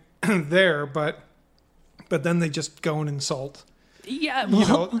point there, but then they just go and insult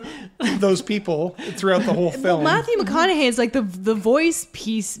those people throughout the whole film. Well, Matthew McConaughey is like the voice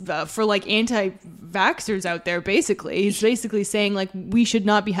piece for like anti-vaxxers out there, basically. He's basically saying like, we should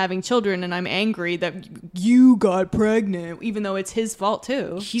not be having children, and I'm angry that you got pregnant, even though it's his fault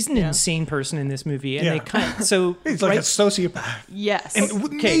too. He's an insane person in this movie, and they he's like a sociopath. Yes. And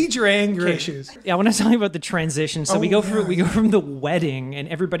with major anger issues. Yeah, I want to tell you about the transition. So we go from the wedding, and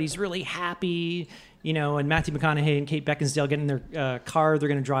everybody's really happy, and Matthew McConaughey and Kate Beckinsale get in their car. They're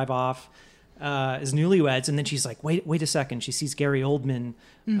going to drive off as newlyweds, and then she's like, "Wait a second!" She sees Gary Oldman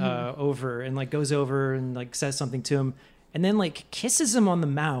over, and like goes over and like says something to him, and then like kisses him on the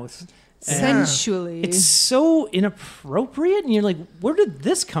mouth. Sensually. It's so inappropriate, and you're like, where did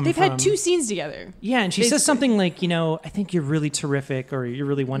this come from? They've had 2 scenes together. Yeah, and she says something like, I think you're really terrific, or you're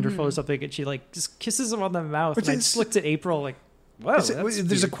really wonderful, or something, and she like just kisses him on the mouth. And I just looked at April like, whoa.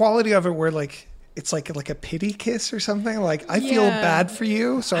 There's a quality of it where like it's like a pity kiss or something. Like, I feel bad for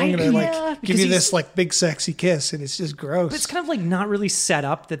you, so I'm gonna give you this like big sexy kiss, and it's just gross. But it's kind of like not really set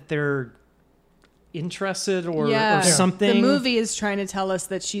up that they're interested or something. The movie is trying to tell us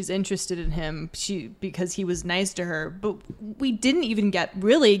that she's interested in him because he was nice to her, but we didn't even get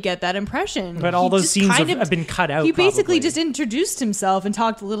that impression. But all those scenes have been cut out. He basically just introduced himself and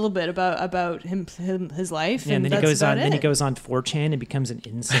talked a little bit about his life, and then he goes on. Then he goes on 4chan and becomes an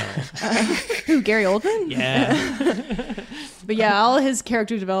incel. Who, Gary Oldman? Yeah. But yeah, all his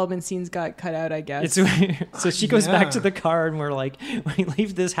character development scenes got cut out, I guess. So she goes back to the car, and we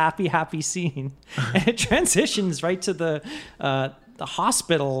leave this happy scene, and it transitions right to the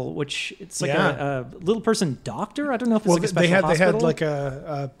hospital, which it's like a little person doctor. I don't know if it's like a special hospital. They had like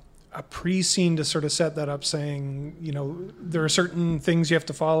a pre-scene to sort of set that up, saying, there are certain things you have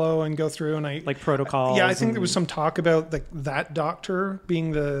to follow and go through, and like protocols. Yeah, I think there was some talk about like that doctor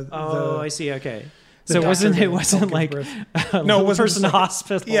being the. I see. Okay. So it wasn't like a person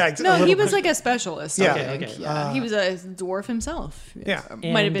hospital. Yeah, exactly. No, he was like a specialist. Yeah, okay. Yeah. He was a dwarf himself. Yeah,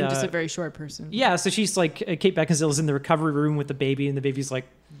 might have been just a very short person. Yeah, so she's like, Kate Beckinsale is in the recovery room with the baby, and the baby's like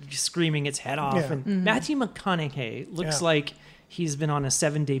screaming its head off. Yeah. And Matthew McConaughey looks like he's been on a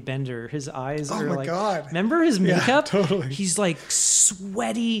 7-day bender. His eyes are like, God. Remember his makeup? Yeah, totally. He's like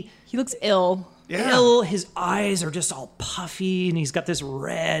sweaty. He looks ill. Yeah. His eyes are just all puffy, and he's got this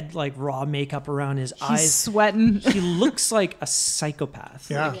red, like raw makeup around his eyes. He's sweating. He looks like a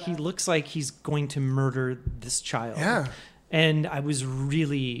psychopath. Yeah. He looks like he's going to murder this child. Yeah. And I was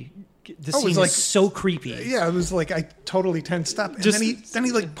really. The scene was so creepy. Yeah, it was like I totally tensed up. And then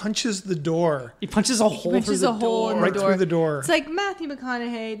he like punches the door. He punches a hole through the door. Right through the door. It's like, Matthew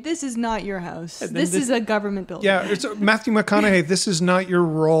McConaughey, this is not your house. This is a government building. Yeah, it's Matthew McConaughey, this is not your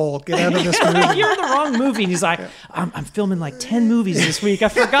role. Get out of this movie. You're in the wrong movie. And he's like, I'm filming like 10 movies this week. I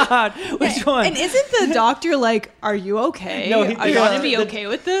forgot which one. And isn't the doctor like, are you okay? No, are you going to be okay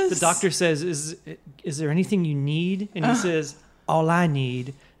with this? The doctor says, is there anything you need? And he says, all I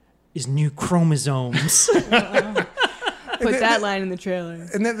need is new chromosomes. Put that line in the trailer.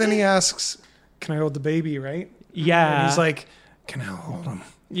 And then he asks, can I hold the baby, right? Yeah. And he's like, can I hold him?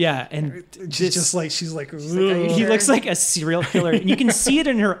 Yeah, and she's like, he looks like a serial killer, and you can see it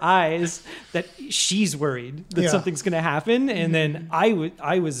in her eyes that she's worried that something's going to happen. And then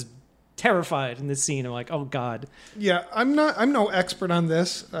I was terrified in this scene. I'm like, oh God. Yeah, I'm no expert on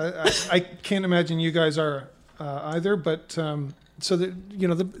this. I can't imagine you guys are either. But so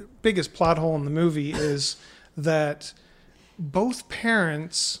the biggest plot hole in the movie is that both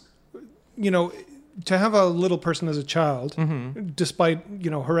parents, to have a little person as a child, despite,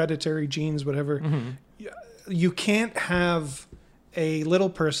 hereditary genes, whatever, you can't have a little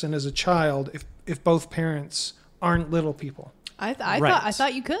person as a child if both parents aren't little people. I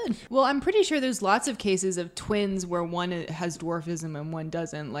thought you could. Well, I'm pretty sure there's lots of cases of twins where one has dwarfism and one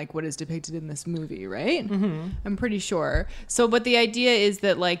doesn't, like what is depicted in this movie, right? Mm-hmm. I'm pretty sure. So, but the idea is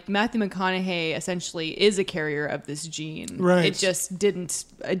that like Matthew McConaughey essentially is a carrier of this gene. Right. It just didn't,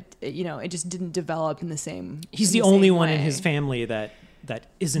 it just didn't develop in the same. He's the only one in his family that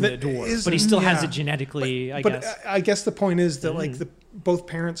isn't a dwarf, but he still has it genetically. I guess. I guess the point is that like both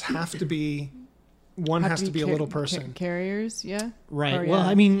parents have to be. One has to be a little person. Carriers, yeah. Right. Or, well,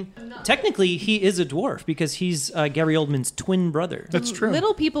 I mean, technically, he is a dwarf because he's Gary Oldman's twin brother. That's true.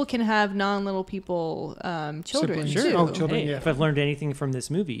 Little people can have non-little people children, Siblings. Sure. too. Oh, children, Hey, yeah. if I've learned anything from this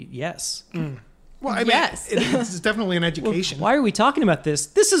movie, yes. Well, I mean, yes. it's definitely an education. Why are we talking about this?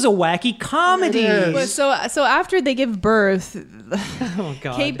 This is a wacky comedy. It Well, is. so after they give birth, Oh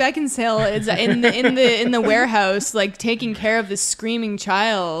God. Kate Beckinsale is in the warehouse, like taking care of this screaming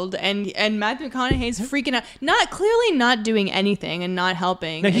child, and Matthew McConaughey's freaking out, clearly not doing anything and not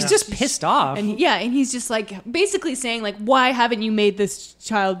helping. No, he's just pissed off. And he's just like basically saying like, why haven't you made this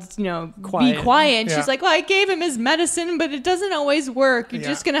child, Quiet. be quiet? And Yeah. she's like, well, I gave him his medicine, but it doesn't always work. You're Yeah.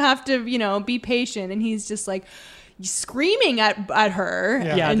 just gonna have to, be patient. And he's just like screaming at her.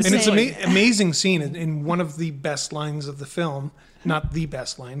 Yeah, and and it's an saying, amazing scene in one of the best lines of the film. Not the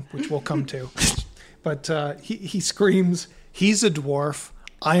best line, which we'll come to. But he screams, he's a dwarf.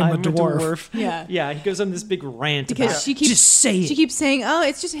 I'm a dwarf. Yeah. Yeah, he goes on this big rant Because about she keeps just say it. She keeps saying, "Oh,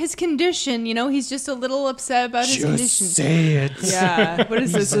 it's just his condition. He's just a little upset about his condition." Just say it. Yeah. What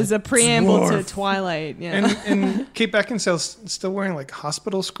is this? It's a preamble to dwarf. Twilight. Yeah. And Kate Beckinsale's still wearing like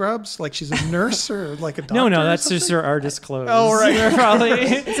hospital scrubs, like she's a nurse or like a doctor. No, or that's something? just her artist clothes. Oh, right. They're probably.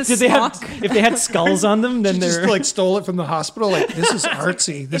 a Did they have? smock. If they had skulls on them, then She they're. just like stole it from the hospital. Like, this is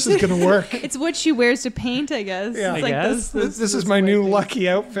artsy. This is gonna work. It's what she wears to paint, I guess. Yeah. It's I guess. This is my new lucky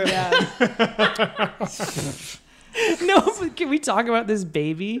outfit. Yeah. No, but can we talk about this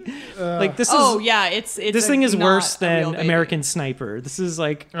baby? Like this Oh is. yeah. It's This thing is not worse a real than baby. American Sniper. This is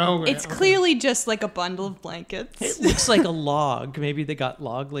like. Oh, It's clearly just like a bundle of blankets. It looks like a log. Maybe they got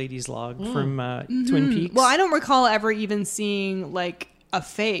Lady's log from Twin Peaks. Well, I don't recall ever even seeing like a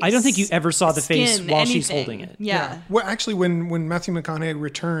face. I don't think you ever saw the face skin, while she's anything. holding it. Yeah. Well, actually, when Matthew McConaughey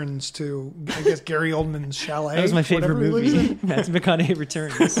returns to, I guess, Gary Oldman's chalet. That was my favorite whatever he lives movie. Matthew McConaughey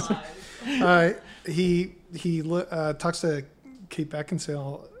Returns. He talks to Kate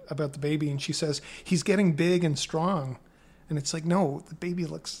Beckinsale about the baby, and she says he's getting big and strong, and it's like, no, the baby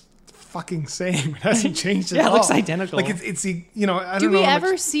looks the fucking same. It hasn't changed at all. Yeah, it looks identical. Like it's the I don't Do know. we how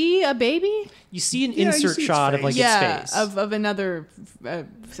ever much- see a baby? You see an Yeah, you insert see its shot of like face. its face. of another,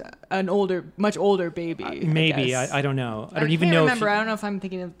 much older baby. Maybe guess. I don't know. I don't can't even know. remember. If I don't know if I'm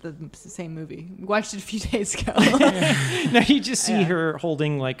thinking of the same movie. We watched it a few days ago. no, you just see Yeah. her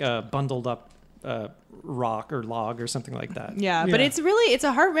holding like a bundled up rock or log or something like that. Yeah, but Yeah. it's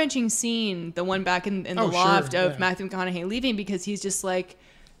a heart wrenching scene. The one back in the Oh, sure, loft of yeah. Matthew McConaughey leaving because he's just like,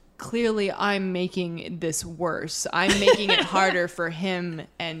 clearly I'm making this worse. I'm making it harder for him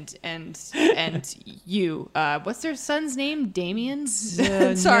and you. What's their son's name? Damien?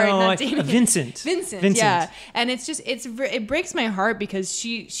 Sorry, no, not Damien. Vincent. Vincent. Yeah, and it's just it breaks my heart because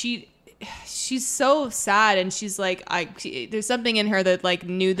she's so sad and she's like there's something in her that like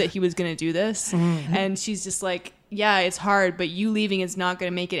knew that he was gonna do this, and she's just like, yeah, it's hard, but you leaving is not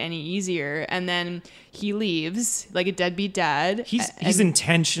gonna make it any easier. And then he leaves like a deadbeat dad. He's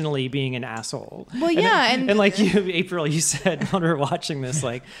intentionally being an asshole. Well, yeah, and like you, April, you said when we were watching this,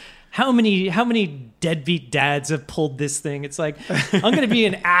 like. How many deadbeat dads have pulled this thing? It's like, I'm going to be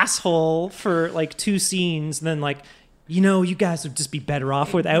an asshole for like 2 scenes, and then like, you guys would just be better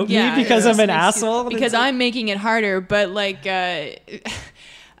off without me because I'm an asshole. Because I'm making it harder. But like,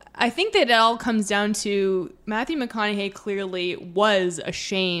 I think that it all comes down to Matthew McConaughey clearly was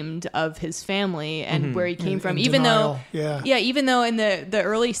ashamed of his family and where he came from, even denial. though, even though in the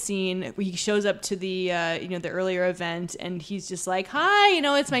early scene he shows up to the the earlier event and he's just like, hi,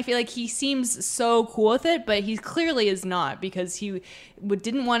 it's my like he seems so cool with it, but he clearly is not, because he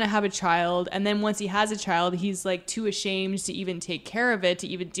didn't want to have a child, and then once he has a child, he's like too ashamed to even take care of it, to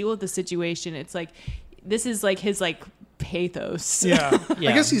even deal with the situation. It's like, this is like his like pathos. Yeah.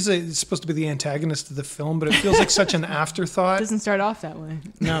 Yeah. I guess he's supposed to be the antagonist of the film, but it feels like such an afterthought. Doesn't start off that way.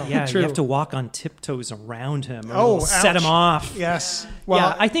 No, Yeah, true. you have to walk on tiptoes around him or Oh, it'll set him ouch. off. Yes. Well,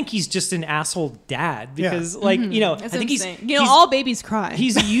 Yeah, I think he's just an asshole dad because, like, That's I what think I'm he's, saying. he's All babies cry.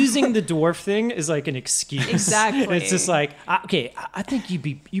 he's using the dwarf thing as like an excuse. Exactly. It's just like, I think you'd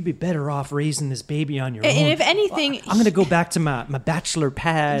be better off raising this baby on your own. and if anything, I'm gonna go back to my bachelor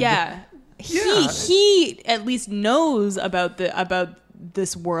pad. yeah. He at least knows about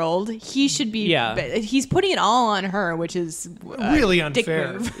this world. He should be. Yeah. He's putting it all on her, which is really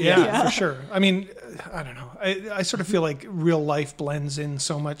unfair. Yeah, for sure. I mean, I don't know. I sort of feel like real life blends in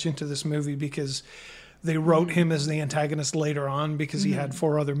so much into this movie because they wrote him as the antagonist later on because he had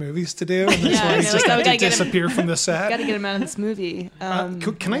 4 other movies to do, and that's why he's just got to disappear from the set. Got to get him out of this movie.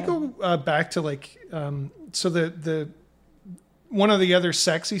 Can I go back to so the one of the other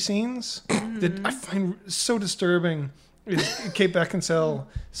sexy scenes that I find so disturbing is Kate Beckinsale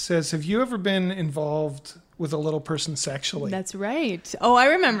says, "Have you ever been involved with a little person sexually?" That's right. Oh, I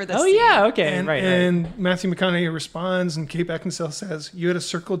remember this. Oh, scene. Yeah, okay. And Matthew McConaughey responds, and Kate Beckinsale says, "You had a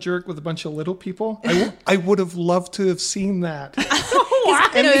circle jerk with a bunch of little people? I would have loved to have seen that."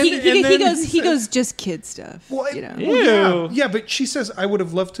 He goes, just kid stuff. Well, you know? Yeah, but she says, "I would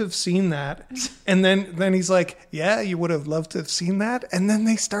have loved to have seen that." And then he's like, "Yeah, you would have loved to have seen that." And then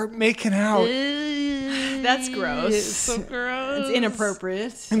they start making out. That's gross. It's so gross. It's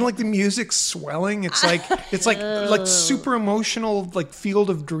inappropriate. And like the music's swelling. It's like super emotional, like Field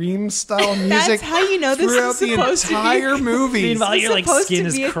of Dreams style music. That's how you know this is supposed to be the entire movie. Meanwhile, your like skin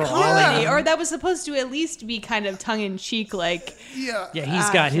is crawling. Or that was supposed to at least be kind of tongue in cheek, like. Yeah, he's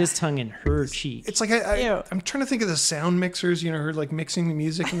got his tongue in her cheek. It's like I'm trying to think of the sound mixers, who are like mixing the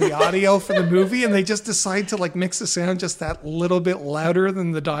music and the audio for the movie, and they just decide to like mix the sound just that little bit louder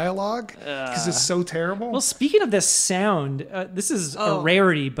than the dialogue because it's so terrible. Well, speaking of this sound, this is a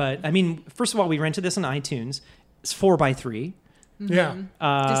rarity, but I mean, first of all, we rented this on iTunes. It's 4:3. Yeah.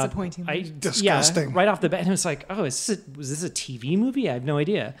 Disappointing. Disgusting. Yeah, right off the bat, and it was like, oh, was this a TV movie? I have no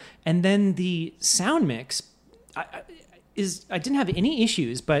idea. And then the sound mix, I didn't have any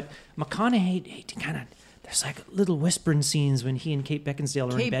issues, but McConaughey kind of. There's like little whispering scenes when he and Kate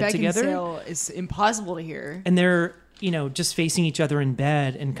Beckinsale are in bed together. Kate Beckinsale is impossible to hear. And they're, just facing each other in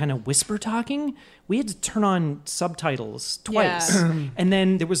bed and kind of whisper talking. We had to turn on subtitles twice. Yeah. And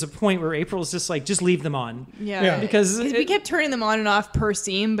then there was a point where April's just like, just leave them on. Yeah. Because we kept turning them on and off per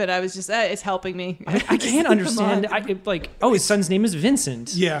scene, but I was just, it's helping me. I can't understand. His son's name is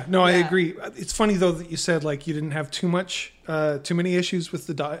Vincent. Yeah. No, I agree. It's funny though that you said like you didn't have too many issues with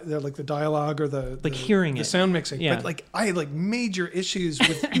the dialogue or the hearing the sound mixing. Yeah. But like I had like major issues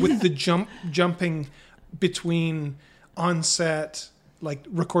with the jumping between on-set like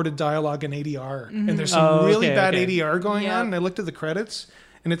recorded dialogue and ADR. And there's some really bad ADR going on. And I looked at the credits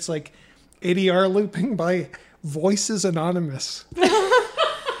and it's like ADR looping by Voices Anonymous.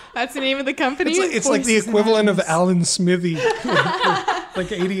 That's the name of the company? It's like the equivalent of Alan Smithy. Like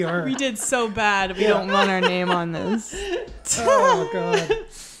ADR. We did so bad. We don't want our name on this. Oh, God.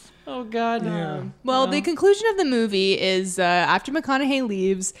 Oh, God. Yeah. Well, the conclusion of the movie is after McConaughey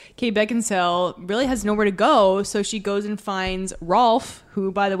leaves, Kate Beckinsale really has nowhere to go, so she goes and finds Rolf,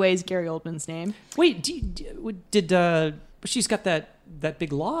 who, by the way, is Gary Oldman's name. Wait, she's got that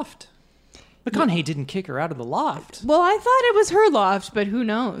big loft. McConaughey didn't kick her out of the loft. Well, I thought it was her loft, but who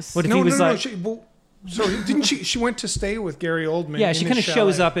knows? What if he was So didn't she? She went to stay with Gary Oldman. Yeah, she kind of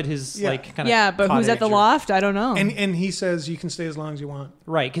shows up at his but who's at the loft? I don't know. And he says you can stay as long as you want.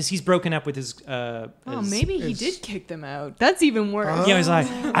 Right, because he's broken up with his. Maybe he did kick them out. That's even worse. Yeah, he's like,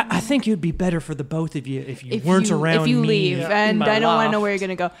 I think you'd be better for the both of you if you weren't around. If you me leave, and I don't want to know where you're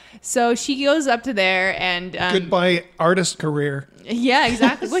gonna go. So she goes up to there and goodbye artist career. Yeah,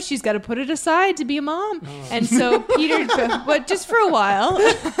 exactly. Well, she's got to put it aside to be a mom. And so Peter, but just for a while,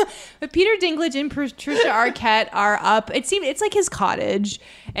 but Peter Dinklage and Patricia Arquette are up. It's like his cottage,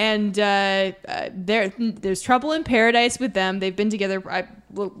 and there's trouble in paradise with them. They've been together.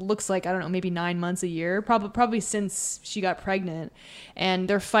 Looks like, I don't know, maybe 9 months a year, probably since she got pregnant, and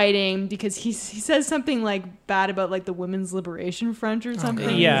they're fighting because he says something like bad about like the Women's Liberation Front or something.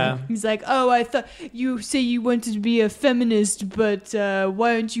 Okay. Yeah, he's like, oh, I thought you say you wanted to be a feminist, but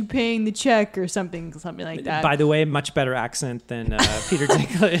why aren't you paying the check or something like that. By the way, much better accent than Peter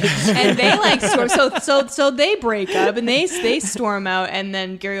Dinklage. And they like so they break up and they storm out, and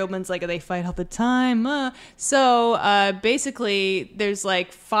then Gary Oldman's like, they fight all the time. So basically there's like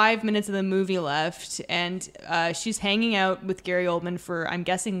 5 minutes of the movie left, and she's hanging out with Gary Oldman for, I'm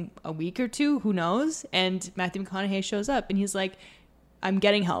guessing, a week or two, who knows, and Matthew McConaughey shows up and he's like, I'm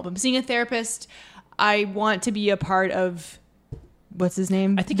getting help, I'm seeing a therapist, I want to be a part of, what's his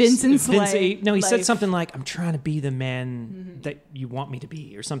name? I think Vincent's life. No, he said something like, I'm trying to be the man that you want me to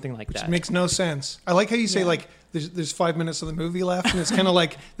be, or something like that. Which makes no sense. I like how you say like there's 5 minutes of the movie left, and it's kind of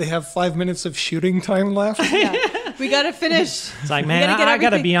like they have 5 minutes of shooting time left. We gotta finish. It's like, man, I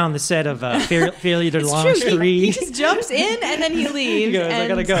gotta be on the set of Failure to Launch 3. He just jumps in and then he leaves. He goes, I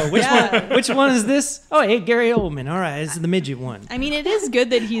gotta go. Which one is this? Oh, hey, Gary Oldman. All right, this is the midget one. I mean, it is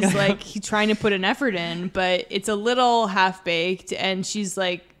good that he's like he's trying to put an effort in, but it's a little half baked. And she's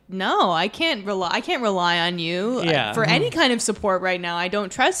like, no, I can't rely on you for any kind of support right now. I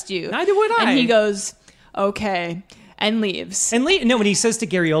don't trust you. Neither would I. And he goes, okay, and leaves. No, when he says to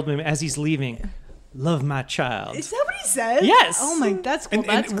Gary Oldman as he's leaving, love my child. Is that what he says? Yes. Oh my, that's cool.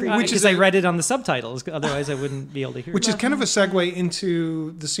 That's creepy. Because I read it on the subtitles. Otherwise, I wouldn't be able to hear it. Which is kind of a segue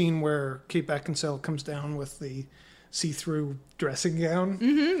into the scene where Kate Beckinsale comes down with the see-through dressing gown.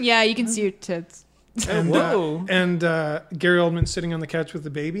 Mm-hmm. Yeah, you can see her tits. And Gary Oldman's sitting on the couch with the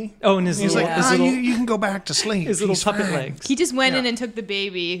baby. Oh, and he's like, you can go back to sleep. His little puppet legs. He just went in and took the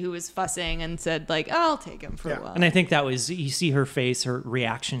baby who was fussing and said, like, I'll take him for a while. And I think that was, you see her face, her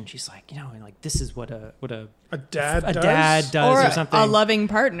reaction. She's like, like this is what a dad does or something. A loving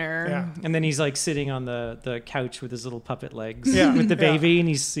partner. Yeah. And then he's like sitting on the couch with his little puppet legs with the baby, and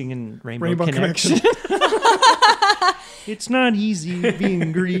he's singing Rainbow Connection. It's not easy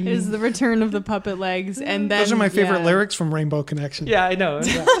being green. Is the return of the puppet legs, and then those are my favorite lyrics from Rainbow Connection. Yeah, I know.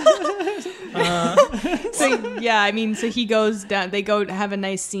 So he goes down. They go have a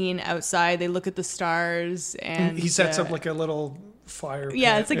nice scene outside. They look at the stars, and he sets up like a little fire pit.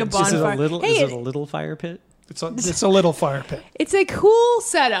 Yeah, it's like a bonfire. Is it a little fire pit? It's a little fire pit. It's a cool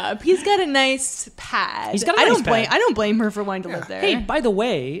setup. He's got a nice pad. I don't blame her for wanting to live there. Hey, by the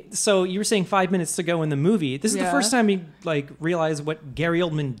way, so you were saying 5 minutes to go in the movie. This is the first time we realize what Gary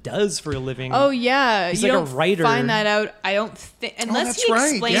Oldman does for a living. Oh yeah, he's you like a writer. Find that out. I don't think unless he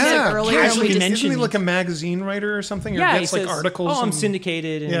explains it earlier. Isn't he like a magazine writer or something? Or gets like articles. Oh, I'm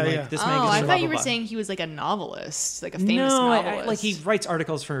syndicated in this magazine. Oh, I thought you were saying he was like a novelist, like a famous novelist. Like he writes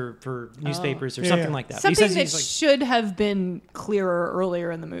articles for newspapers or something like that. Something that should have been clearer earlier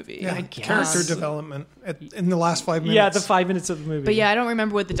in the movie. Yeah, character development in the last 5 minutes. Yeah, the 5 minutes of the movie. But I don't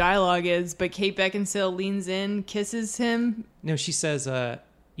remember what the dialogue is, but Kate Beckinsale leans in, kisses him. No, she says,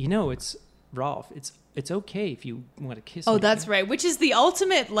 it's Rolf. It's okay if you want to kiss me. Oh, that's right. Which is the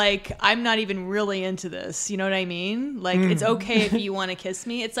ultimate, like, I'm not even really into this. You know what I mean? Like, it's okay if you want to kiss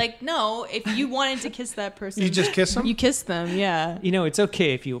me. It's like, no, if you wanted to kiss that person. You just kiss them? You kiss them, yeah. It's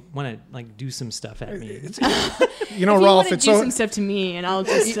okay if you want to, like, do some stuff at me. Rolf, it's do some stuff to me, and I'll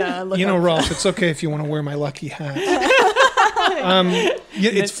just look Rolf, it's okay if you want to wear my lucky hat.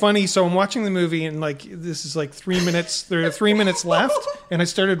 It's funny. So I'm watching the movie, and, like, this is, like, 3 minutes. There are 3 minutes left, and I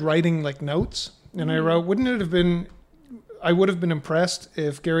started writing, like, notes. And I wrote, I would have been impressed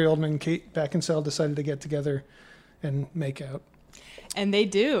if Gary Oldman and Kate Beckinsale decided to get together and make out. And they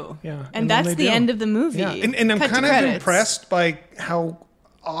do. Yeah. And that's the end of the movie. Yeah. And I'm kind of impressed by how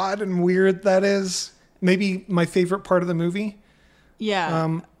odd and weird that is. Maybe my favorite part of the movie.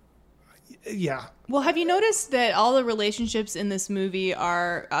 Yeah. Yeah. Well, have you noticed that all the relationships in this movie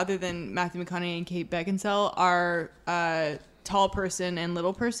are, other than Matthew McConaughey and Kate Beckinsale, are tall person and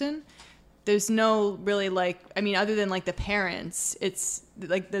little person? There's no really other than like the parents, it's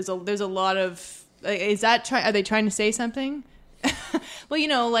like there's a lot of are they trying to say something?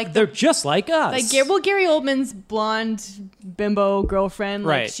 Well, they're just like us. Like Gary Oldman's blonde bimbo girlfriend,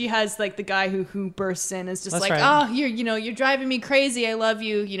 like she has like the guy who bursts in is just oh, you're driving me crazy. I love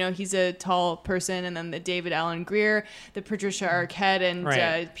you. He's a tall person, and then the David Alan Grier, the Patricia Arquette,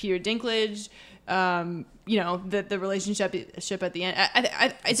 and Peter Dinklage. The relationship at the end.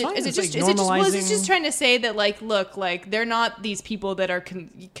 Is it just trying to say that look, they're not these people that are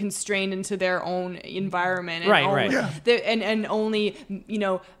constrained into their own environment, and only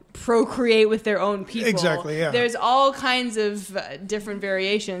procreate with their own people. Exactly. Yeah. There's all kinds of different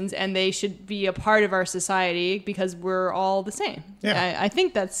variations, and they should be a part of our society because we're all the same. Yeah. I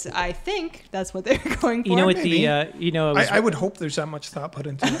think that's what they're going for. I would hope there's that much thought put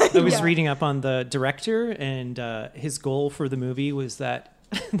into it. I was reading up on the director, and his goal for the movie was that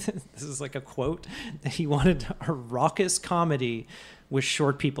this is like a quote, that he wanted a raucous comedy with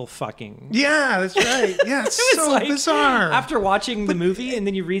short people fucking. Yeah, that's right. Yeah, it's so bizarre. After watching the movie and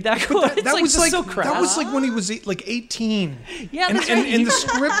then you read that quote, that was so crass. That was like when he was like 18. Yeah, that's right. And the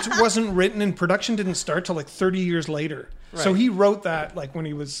script wasn't written and production didn't start till like 30 years later. Right. So he wrote that like when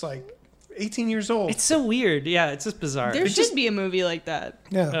he was like 18 years old. It's so weird. Yeah, it's just bizarre. There should be a movie like that.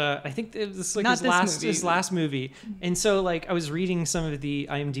 Yeah. I think it was like his last movie. And so like I was reading some of the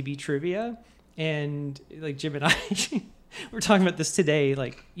IMDb trivia, and like Jim and I we're talking about this today.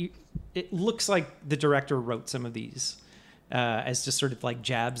 Like, it looks like the director wrote some of these as just sort of like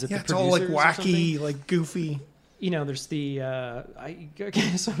jabs at the producers. It's all like wacky, like goofy. there's the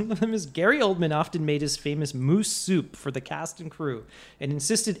so one of them is Gary Oldman often made his famous moose soup for the cast and crew and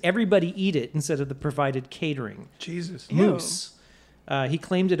insisted everybody eat it instead of the provided catering. Jesus. Moose. He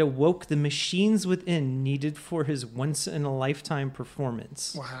claimed it awoke the machines within needed for his once-in-a-lifetime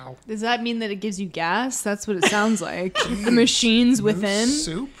performance. Wow. Does that mean that it gives you gas? That's what it sounds like. The machines within. Moose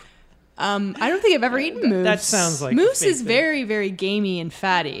soup? I don't think I've ever eaten moose. That sounds like moose is very, very gamey and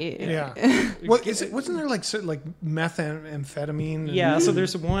fatty. Yeah. What is it? Wasn't there like methamphetamine? Yeah. So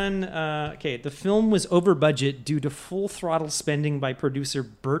there's one. The film was over budget due to full throttle spending by producer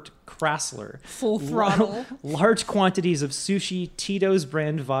Burt Krassler. Full throttle. Large quantities of sushi, Tito's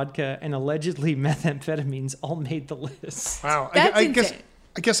brand vodka, and allegedly methamphetamines all made the list. Wow. That's insane.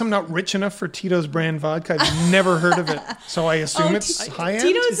 I guess I'm not rich enough for Tito's brand vodka. I've never heard of it, so I assume it's high end.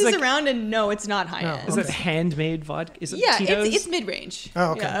 Tito's is around, and no, it's not high end. Is it handmade vodka? Is it yeah, Tito's? it's mid range.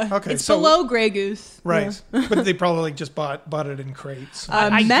 Oh, okay. Yeah. Okay. It's below Grey Goose. Right, but they probably just bought it in crates.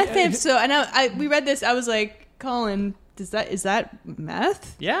 Meth. So, and we read this. I was like, Colin, is that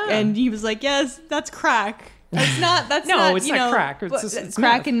meth? Yeah. And he was like, yes, that's crack. It's not. That's no, not. It's not crack. It's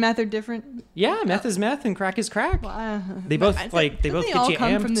crack meth. and meth are different. Yeah, meth is meth and crack is crack. They both don't get they you all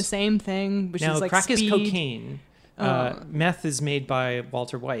come amped. from the same thing, which No, is like crack speed. is cocaine. Meth is made by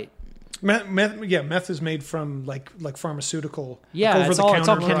Walter White. Meth is made from like pharmaceutical. Yeah, like it's all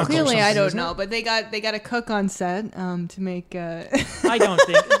over-the-counter chemicals. Clearly, I don't isn't it? know, but they got a cook on set to make. I don't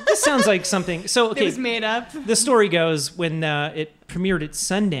think this sounds like something. So It was made up. The story goes when it premiered at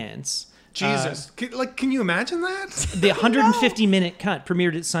Sundance. Jesus, can you imagine that? The 150-minute cut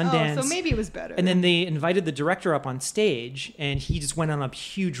premiered at Sundance. Oh, so maybe it was better. And then they invited the director up on stage, and he just went on a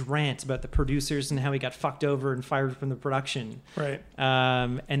huge rant about the producers and how he got fucked over and fired from the production. Right.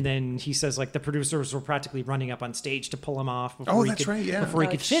 And then he says like the producers were practically running up on stage to pull him off before he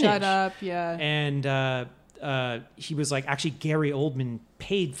could finish. Shut up, yeah. And he was like, actually, Gary Oldman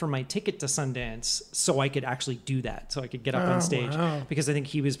paid for my ticket to Sundance so I could actually do that, so I could get up on stage. Wow. Because I think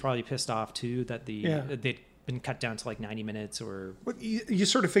he was probably pissed off too that they'd been cut down to like 90 minutes or. But you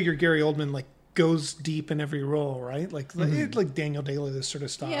sort of figure Gary Oldman like goes deep in every role, right? Like Daniel Day-Lewis sort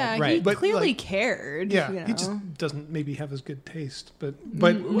of style. Yeah, Right. he But clearly cared. Yeah, you know? he just doesn't maybe have as good taste. But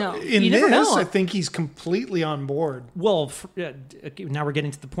No, in you never this, know. I think he's completely on board. Well, now we're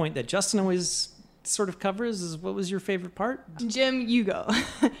getting to the point that Justin always sort of covers. Is what was your favorite part? Jim, you go.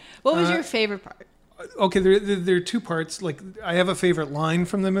 What was your favorite part? Okay, there are two parts. Like, I have a favorite line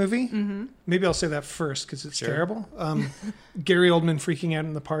from the movie. Mm-hmm. Maybe I'll say that first because it's terrible. Gary Oldman freaking out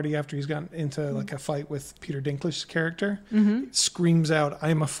in the party after he's gotten into like a fight with Peter Dinklage's character, screams out,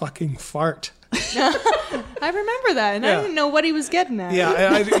 "I'm a fucking fart." I remember that, and I didn't know what he was getting at.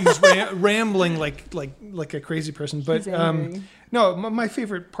 Yeah, he's rambling like a crazy person. But no, my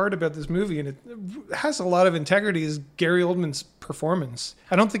favorite part about this movie, and it has a lot of integrity, is Gary Oldman's performance.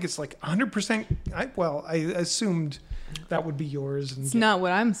 I don't think it's like 100%. I assumed that would be yours. And It's not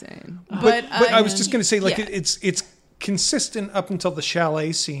what I'm saying. But I was just going to say, like, yeah. it's consistent up until the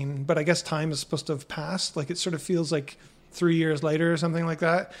chalet scene, but I guess time is supposed to have passed. Like, it sort of feels like 3 years later or something like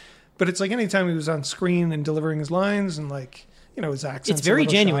that. But it's like anytime he was on screen and delivering his lines and like, his accent. It's very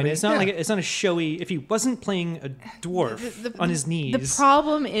genuine. It's not like it's not a showy. If he wasn't playing a dwarf on his knees. The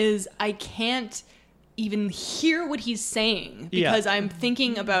problem is I can't even hear what he's saying because I'm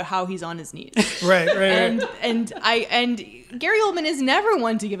thinking about how he's on his knees. Right. And Gary Oldman is never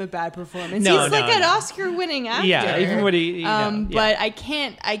one to give a bad performance. No, he's like an Oscar-winning actor. Yeah, even when he. But I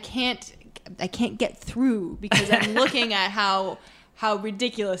can't get through because I'm looking at how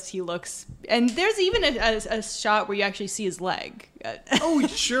ridiculous he looks. And there's even a shot where you actually see his leg. Oh,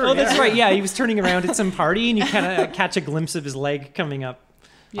 sure. Oh, that's right. Yeah, he was turning around at some party, and you kind of catch a glimpse of his leg coming up.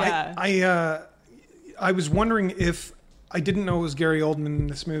 Yeah. I was wondering if I didn't know it was Gary Oldman in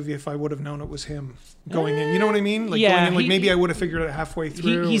this movie, if I would have known it was him going in. You know what I mean? Like going in, like maybe I would have figured it halfway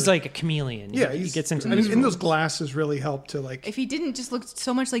through. He's like a chameleon. Yeah, he gets into. And those glasses really help to like. If he didn't just look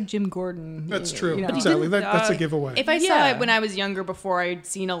so much like Jim Gordon. That's true. You know. Exactly. That's a giveaway. If I saw it when I was younger, before I'd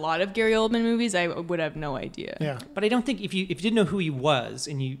seen a lot of Gary Oldman movies, I would have no idea. Yeah. But I don't think if you didn't know who he was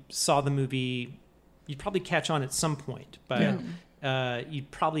and you saw the movie, you'd probably catch on at some point. But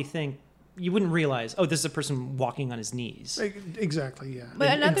you'd probably think. You wouldn't realize, this is a person walking on his knees. Exactly, yeah.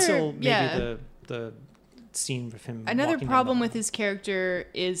 But until maybe the scene with him. Another problem with his character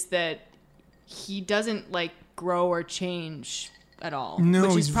is that he doesn't like grow or change at all. No,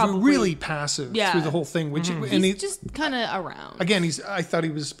 which he's is probably really passive through the whole thing. Which and he's just kind of around. Again, I thought he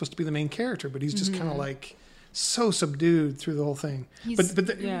was supposed to be the main character, but he's just kind of like so subdued through the whole thing.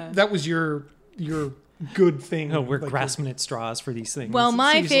 That was your good thing. Oh, we're grasping at straws for these things. Well,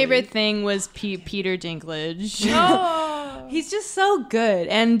 my favorite thing was Peter Dinklage. Oh. He's just so good,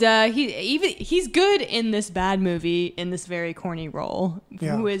 and he's good in this bad movie in this very corny role.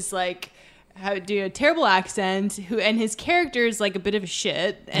 Yeah. Who is like do a terrible accent, and his character is like a bit of a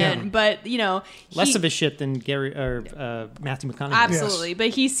shit, but less of a shit than Gary or Matthew McConaughey. Absolutely. Yes. But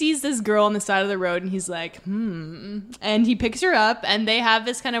he sees this girl on the side of the road and he's like, and he picks her up, and they have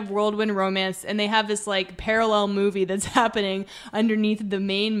this kind of whirlwind romance, and they have this like parallel movie that's happening underneath the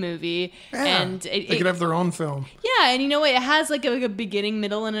main movie. Yeah, and they could have their own film. Yeah, and it has like a beginning,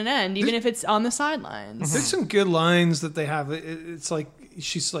 middle, and an end, even if it's on the sidelines. There's some good lines that they have. It's like,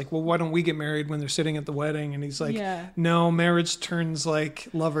 she's like, well, why don't we get married when they're sitting at the wedding? And he's like, no, marriage turns like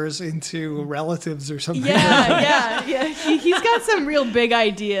lovers into relatives or something. Yeah. He's got some real big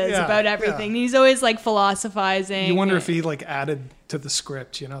ideas about everything. He's always like philosophizing. You wonder if he like added to the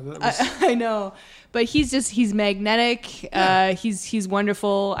script, I know. But he's magnetic. Yeah. He's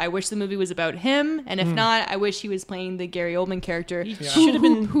wonderful. I wish the movie was about him, and if not, I wish he was playing the Gary Oldman character. He should have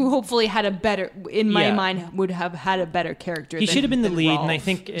been, who hopefully had a better, in my mind, would have had a better character. He should have been the lead, Rolf. And I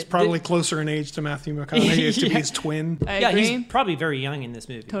think he's probably closer in age to Matthew McConaughey to be his twin. I agree. He's probably very young in this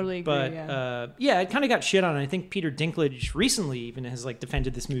movie. Totally agree. But it kind of got shit on. I think Peter Dinklage recently even has like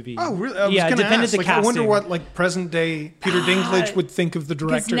defended this movie. Oh, really? I was defended ask, the casting. I wonder what like present day Peter Dinklage would think of the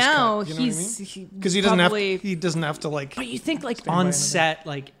director's now cut. Because he doesn't have to like. But you think like on set,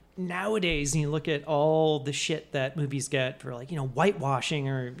 like nowadays, and you look at all the shit that movies get for like whitewashing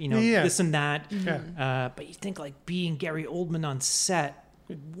or this and that. But you think like being Gary Oldman on set,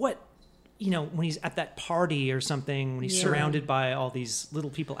 what when he's at that party or something, when he's surrounded by all these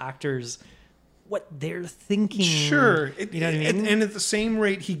little people actors, what they're thinking. Sure. You know what I mean? And at the same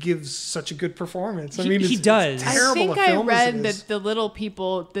rate, he gives such a good performance. I mean, he does. It's terrible. I think I read that the little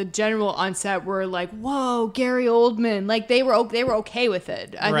people, the general on set, were like, "Whoa, Gary Oldman!" Like they were okay with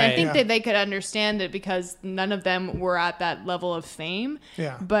it. I think that they could understand it because none of them were at that level of fame.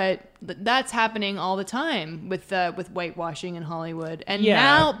 Yeah. But that's happening all the time with whitewashing in Hollywood. And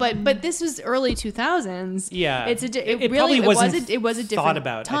now, but this was early 2000s. Yeah. It was a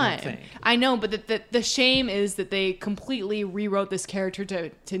different time. I know, but the shame is that they completely rewrote this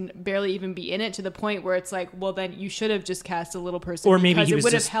character to barely even be in it, to the point where it's like, well, then you should have just cast a little person, or maybe it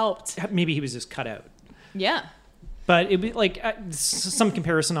would have helped. Maybe he was just cut out. Yeah. But it'd be like some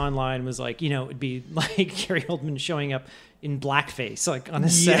comparison online was like, it'd be like Gary Oldman showing up in blackface, like on a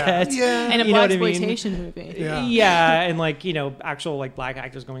set, and a blaxploitation movie, and like actual like black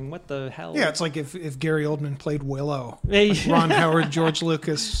actors going, what the hell? Yeah, it's like if Gary Oldman played Willow, like Ron Howard, George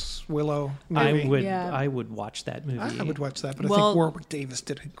Lucas Willow movie. I would watch that movie. I would watch that, but I think Warwick Davis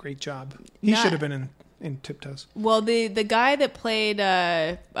did a great job. He should have been in Tiptoes. Well, the guy that played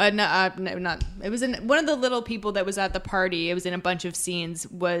it was one of the little people that was at the party. It was in a bunch of scenes.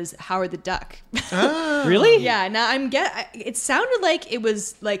 Was Howard the Duck? Really? Yeah. Now it sounded like it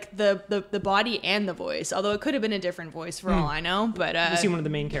was like the body and the voice, although it could have been a different voice for all I know. But was he one of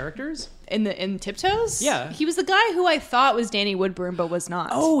the main characters in Tiptoes? Yeah, he was the guy who I thought was Danny Woodburn, but was not.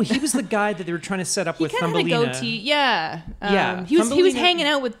 Oh, he was the guy that they were trying to set up with Thumbelina. He kind of had a goatee. Yeah. He was hanging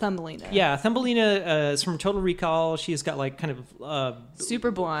out with Thumbelina. Yeah, Thumbelina is from Total Recall. She's got like kind of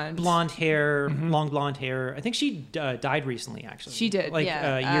super blonde hair, long blonde hair. I think she died recently. Actually, she did. Like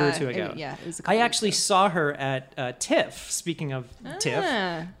a year or two ago. It was I actually saw her at TIFF. Speaking of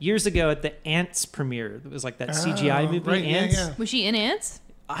TIFF, years ago at the Ants premiere. It was like that CGI movie. Right, Ants. Yeah. Was she in Ants?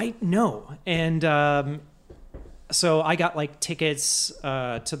 I know, and so I got like tickets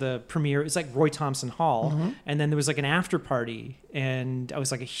to the premiere. It was like Roy Thompson Hall, and then there was like an after party, and I was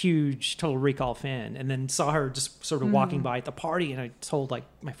like a huge Total Recall fan, and then saw her just sort of walking by at the party, and I told like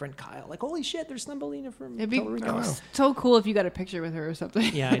my friend Kyle, like, "Holy shit, there's Thumbelina from Total Recall." Wow. So cool if you got a picture with her or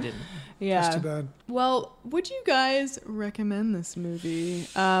something. Yeah, I didn't. Yeah, that's too bad. Well, would you guys recommend this movie?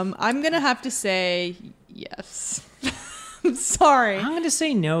 I'm gonna have to say yes. I'm sorry. I'm going to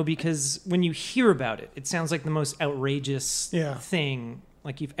say no, because when you hear about it, it sounds like the most outrageous thing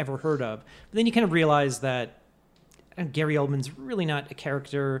like you've ever heard of. But then you kind of realize that Gary Oldman's really not a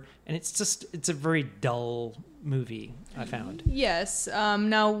character, and it's a very dull movie, I found. Yes.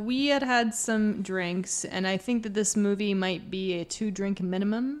 Now, we had some drinks, and I think that this movie might be a 2-drink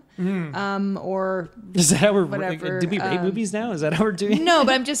minimum. Or is that how we're whatever. Did we rate movies now? Is that how we're doing? No,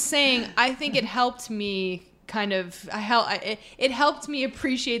 but I'm just saying, I think it helped me kind of it helped me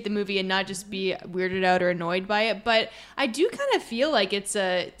appreciate the movie and not just be weirded out or annoyed by it. But I do kind of feel like it's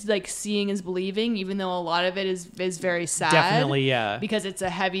like seeing is believing, even though a lot of it is very sad. Definitely, yeah. Because it's a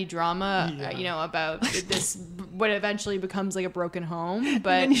heavy drama, about this what eventually becomes like a broken home.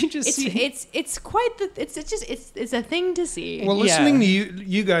 But it's a thing to see. Well, listening to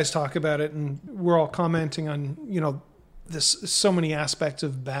you guys talk about it, and we're all commenting on there's so many aspects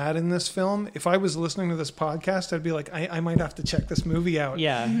of bad in this film. If I was listening to this podcast, I'd be like, I might have to check this movie out.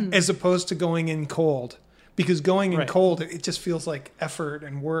 Yeah. Mm-hmm. As opposed to going in cold. Because going in cold, it just feels like effort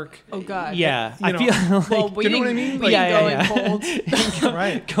and work. Oh, God. Yeah. I feel like... Well, you know what I mean? Like, going cold.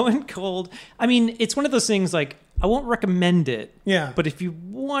 Right. Going cold. I mean, it's one of those things like, I won't recommend it. Yeah. But if you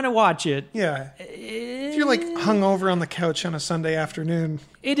want to watch it... Yeah. If you're like hungover on the couch on a Sunday afternoon...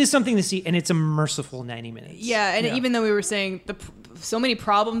 It is something to see, and it's a merciful 90 minutes. Yeah, and even though we were saying so many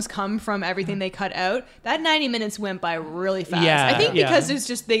problems come from everything they cut out, that 90 minutes went by really fast. Yeah, I think because it's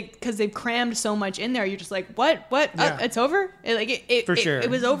just because they've crammed so much in there, you're just like, what? Yeah. It's over? For sure. It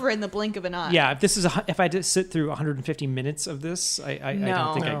was over in the blink of an eye. Yeah, if I had to sit through 150 minutes of this, I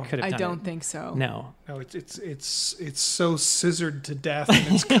don't think I could have done it. I don't think so. No. No, it's so scissored to death,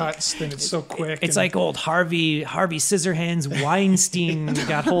 and it's cuts, then it's so quick. It's like old Harvey Scissorhands Weinstein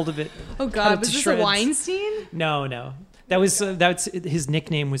got hold of it. Oh God, was this a Weinstein? No. That's his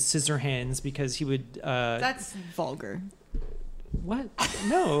nickname was Scissorhands because he would. That's vulgar. What?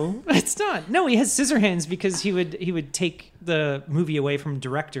 No, it's not. No, he has Scissorhands because he would take the movie away from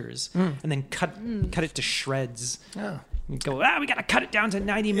directors and then cut it to shreds. Yeah. You'd go, we got to cut it down to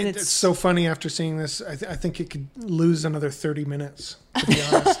 90 minutes. It's so funny after seeing this. I think it could lose another 30 minutes, to be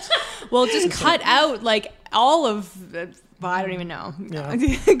honest. Well, just cut out like all of the... Well, I don't even know. Yeah.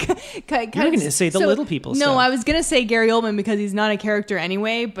 You're going to say the little people stuff. No, I was going to say Gary Oldman because he's not a character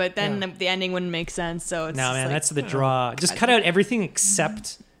anyway, but then the ending wouldn't make sense. So it's no, man, like, that's the draw. Just cut out everything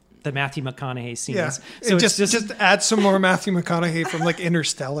except the Matthew McConaughey scenes. Yeah. So just add some more Matthew McConaughey from like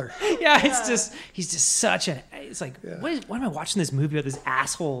Interstellar. Yeah, he's just such a... It's like, why am I watching this movie with this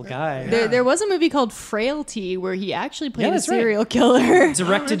asshole guy? There was a movie called Frailty where he actually played a serial killer.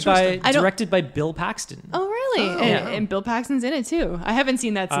 Directed by Bill Paxton. Oh, really? And Bill Paxton's in it too. I haven't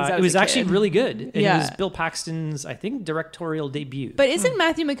seen that since I was a kid. It was actually really good. And it was Bill Paxton's, I think, directorial debut. But isn't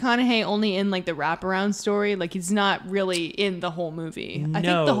Matthew McConaughey only in like the wraparound story? Like he's not really in the whole movie. No. I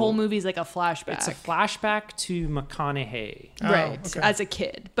think the whole movie is like a flashback. It's a flashback to McConaughey. Right, as a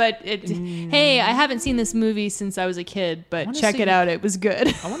kid. But hey, I haven't seen this movie since I was a kid, but check it out. It was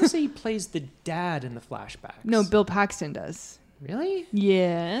good. I want to say he plays the dad in the flashbacks. No, Bill Paxton does. Really?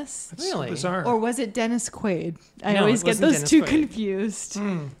 Yes. That's really so bizarre. Or was it Dennis Quaid? I No, always it get wasn't those Dennis two Quaid. confused.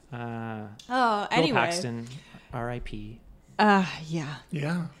 Bill Anyway. Paxton, R.I.P. Yeah.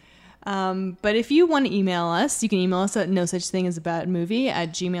 Yeah. But if you want to email us, you can email us at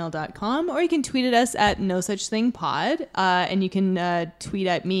nosuchthingAsABadMovie@gmail.com, or you can tweet at us at nosuchthingpod, and you can tweet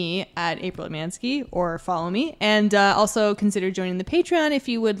at me at April Mansky or follow me, and also consider joining the Patreon if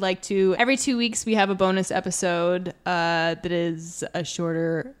you would like to. Every 2 weeks we have a bonus episode that is a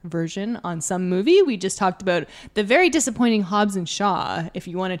shorter version on some movie. We just talked about the very disappointing Hobbs and Shaw, if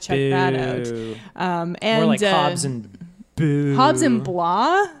you want to check that out. And more like Hobbs and Boo. Hobbs and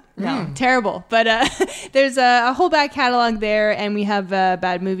Blah. No, terrible. But there's a whole back catalog there, and we have a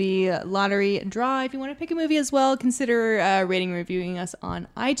bad movie lottery draw. If you want to pick a movie as well, consider rating and reviewing us on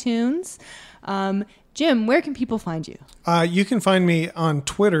iTunes. Jim, where can people find you? You can find me on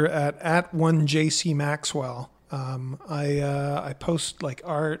Twitter at 1JC Maxwell. I post like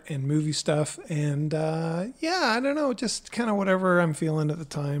art and movie stuff, and I don't know, just kind of whatever I'm feeling at the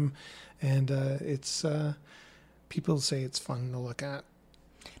time. And it's people say it's fun to look at.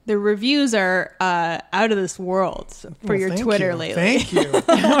 The reviews are out of this world for your Twitter lately. Thank you.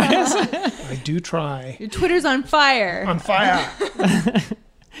 I do try. Your Twitter's on fire. On fire.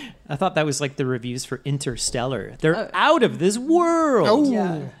 I thought that was like the reviews for Interstellar. They're out of this world. Oh,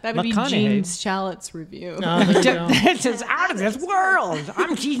 yeah. That would be James Shalat's review. This is out of this world.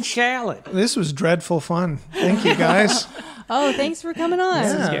 I'm Gene Shalit. This was dreadful fun. Thank you, guys. Oh, thanks for coming on.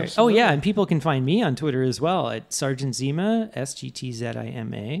 Yeah, and people can find me on Twitter as well at Sergeant Zima,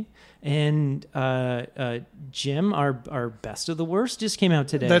 SGTZIMA. And Jim, our best of the worst just came out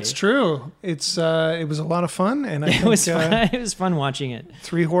today. That's true. It was a lot of fun, and I think it was fun watching it.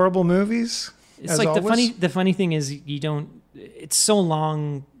 3 horrible movies. It's like always. The funny thing is it's so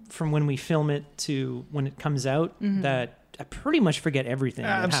long from when we film it to when it comes out that I pretty much forget everything.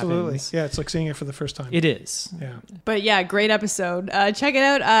 Absolutely. Yeah, it's like seeing it for the first time. It is. Yeah. But yeah, great episode. Check it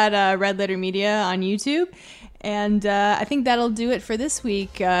out at Red Letter Media on YouTube. And I think that'll do it for this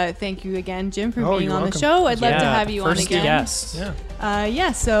week. Thank you again, Jim, for being on welcome. the show. I'd love to have you on again. Guest.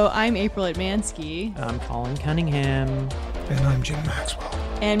 Yeah. So I'm April Atmansky. I'm Colin Cunningham. And I'm Jim Maxwell.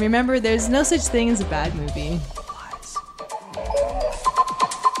 And remember, there's no such thing as a bad movie.